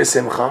 Toldot to be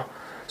besimcha.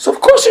 So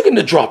of course you're going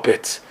to drop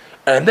it.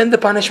 And then the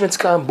punishments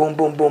come, boom,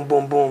 boom, boom,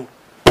 boom, boom.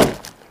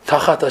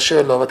 Tachat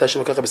asher lo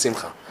avata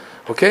besimcha.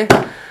 Okay?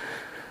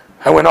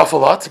 I went off a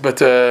lot, but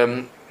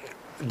the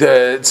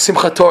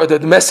Simcha Torah, the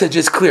message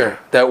is clear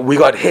that we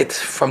got hit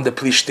from the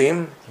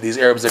Plishtim. These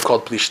Arabs are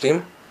called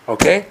Plishtim.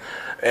 Okay?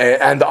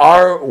 And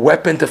our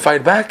weapon to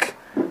fight back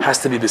has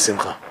to be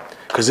besimcha.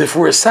 Because if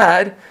we're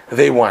sad,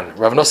 they won.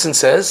 Rav Nosson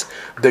says,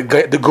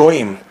 the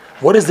Goyim,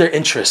 what is their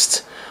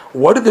interest?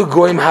 What do the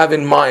Goyim have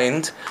in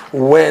mind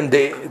when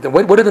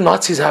what do the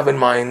Nazis have in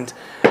mind?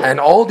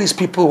 And all these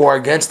people who are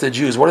against the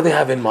Jews, what do they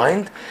have in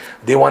mind?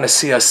 They want to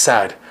see us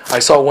sad. I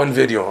saw one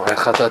video of, I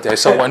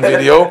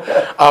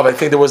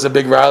think there was a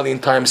big rally in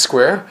Times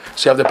Square.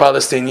 So you have the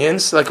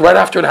Palestinians, like right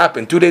after it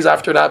happened, 2 days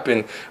after it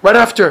happened, right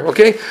after,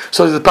 okay?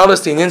 So the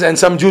Palestinians and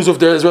some Jews with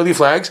their Israeli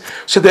flags.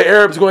 So the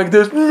Arabs going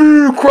this,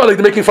 cry, like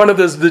they're making fun of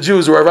the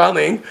Jews who are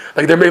rallying,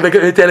 like they're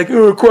making like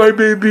oh, cry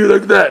baby,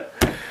 like that.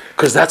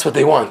 Because that's what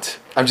they want.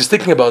 I'm just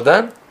thinking about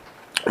that.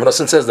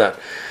 Nosson says that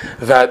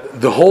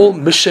the whole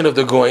mission of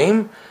the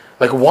Goyim,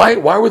 like why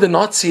were the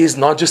Nazis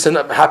not just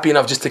happy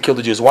enough just to kill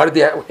the Jews? Why did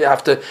they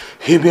have to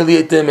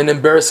humiliate them and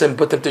embarrass them,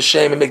 put them to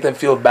shame and make them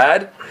feel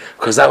bad?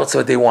 Because that's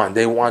what they want.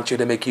 They want you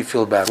to make you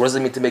feel bad. What does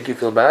it mean to make you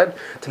feel bad?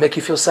 To make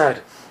you feel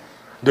sad.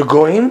 The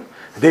Goyim,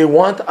 they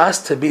want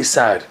us to be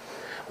sad.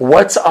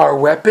 What's our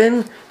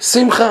weapon?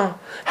 Simcha.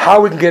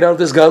 How we can get out of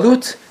this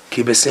galut?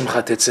 Ki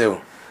besimcha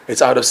tetzeu.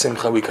 It's out of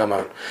simcha we come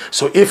out.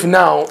 So if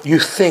now you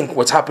think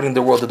what's happening in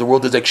the world, that the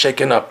world is like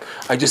shaken up.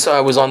 I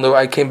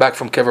came back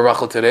from Keter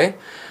Rachel today,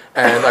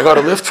 and I got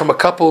a lift from a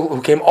couple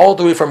who came all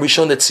the way from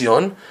Rishon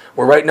LeZion,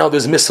 where right now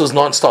there's missiles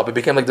non-stop. It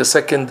became like the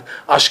second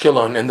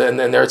Ashkelon in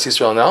Eretz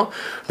Yisrael now.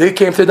 They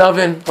came to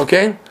Davin,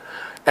 okay?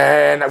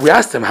 And we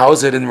asked them, how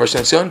is it in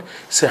Rishon LeZion? He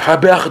said,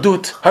 Harbe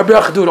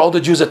Achdut, all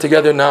the Jews are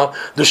together now,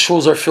 the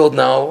shuls are filled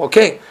now,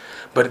 okay.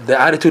 But the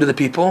attitude of the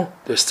people,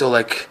 they're still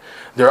like,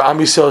 they're Am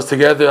Yisrael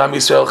together, Am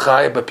Yisrael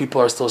Chai, but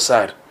people are still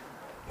sad.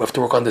 We have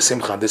to work on the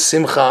Simcha. The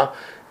Simcha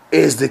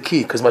is the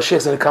key, because Mashiach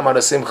is going to come out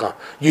of Simcha.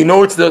 You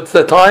know it's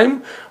the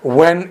time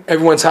when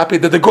everyone's happy,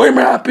 that the Goyim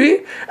are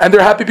happy, and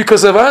they're happy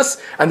because of us,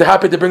 and they're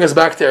happy to bring us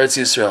back to Eretz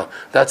Yisrael.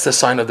 That's the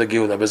sign of the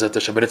Geulah, B'ezrat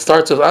Hashem. But it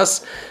starts with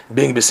us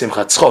being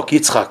B'Simcha. Tzchok,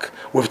 Yitchak.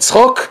 With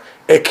Tzchok,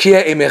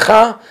 Ekia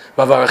Emecha,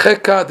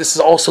 Vavaracheka. This is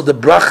also the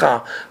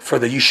bracha for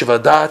the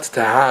Yeshiva Dat,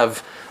 to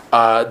have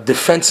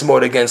defense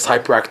mode against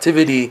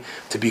hyperactivity,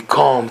 to be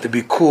calm, to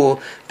be cool.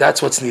 That's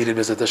what's needed.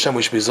 B'ezrat Hashem,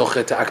 we should be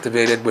zochet to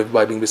activate it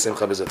by being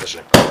b'simcha. B'ezrat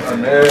Hashem.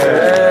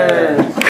 Amen.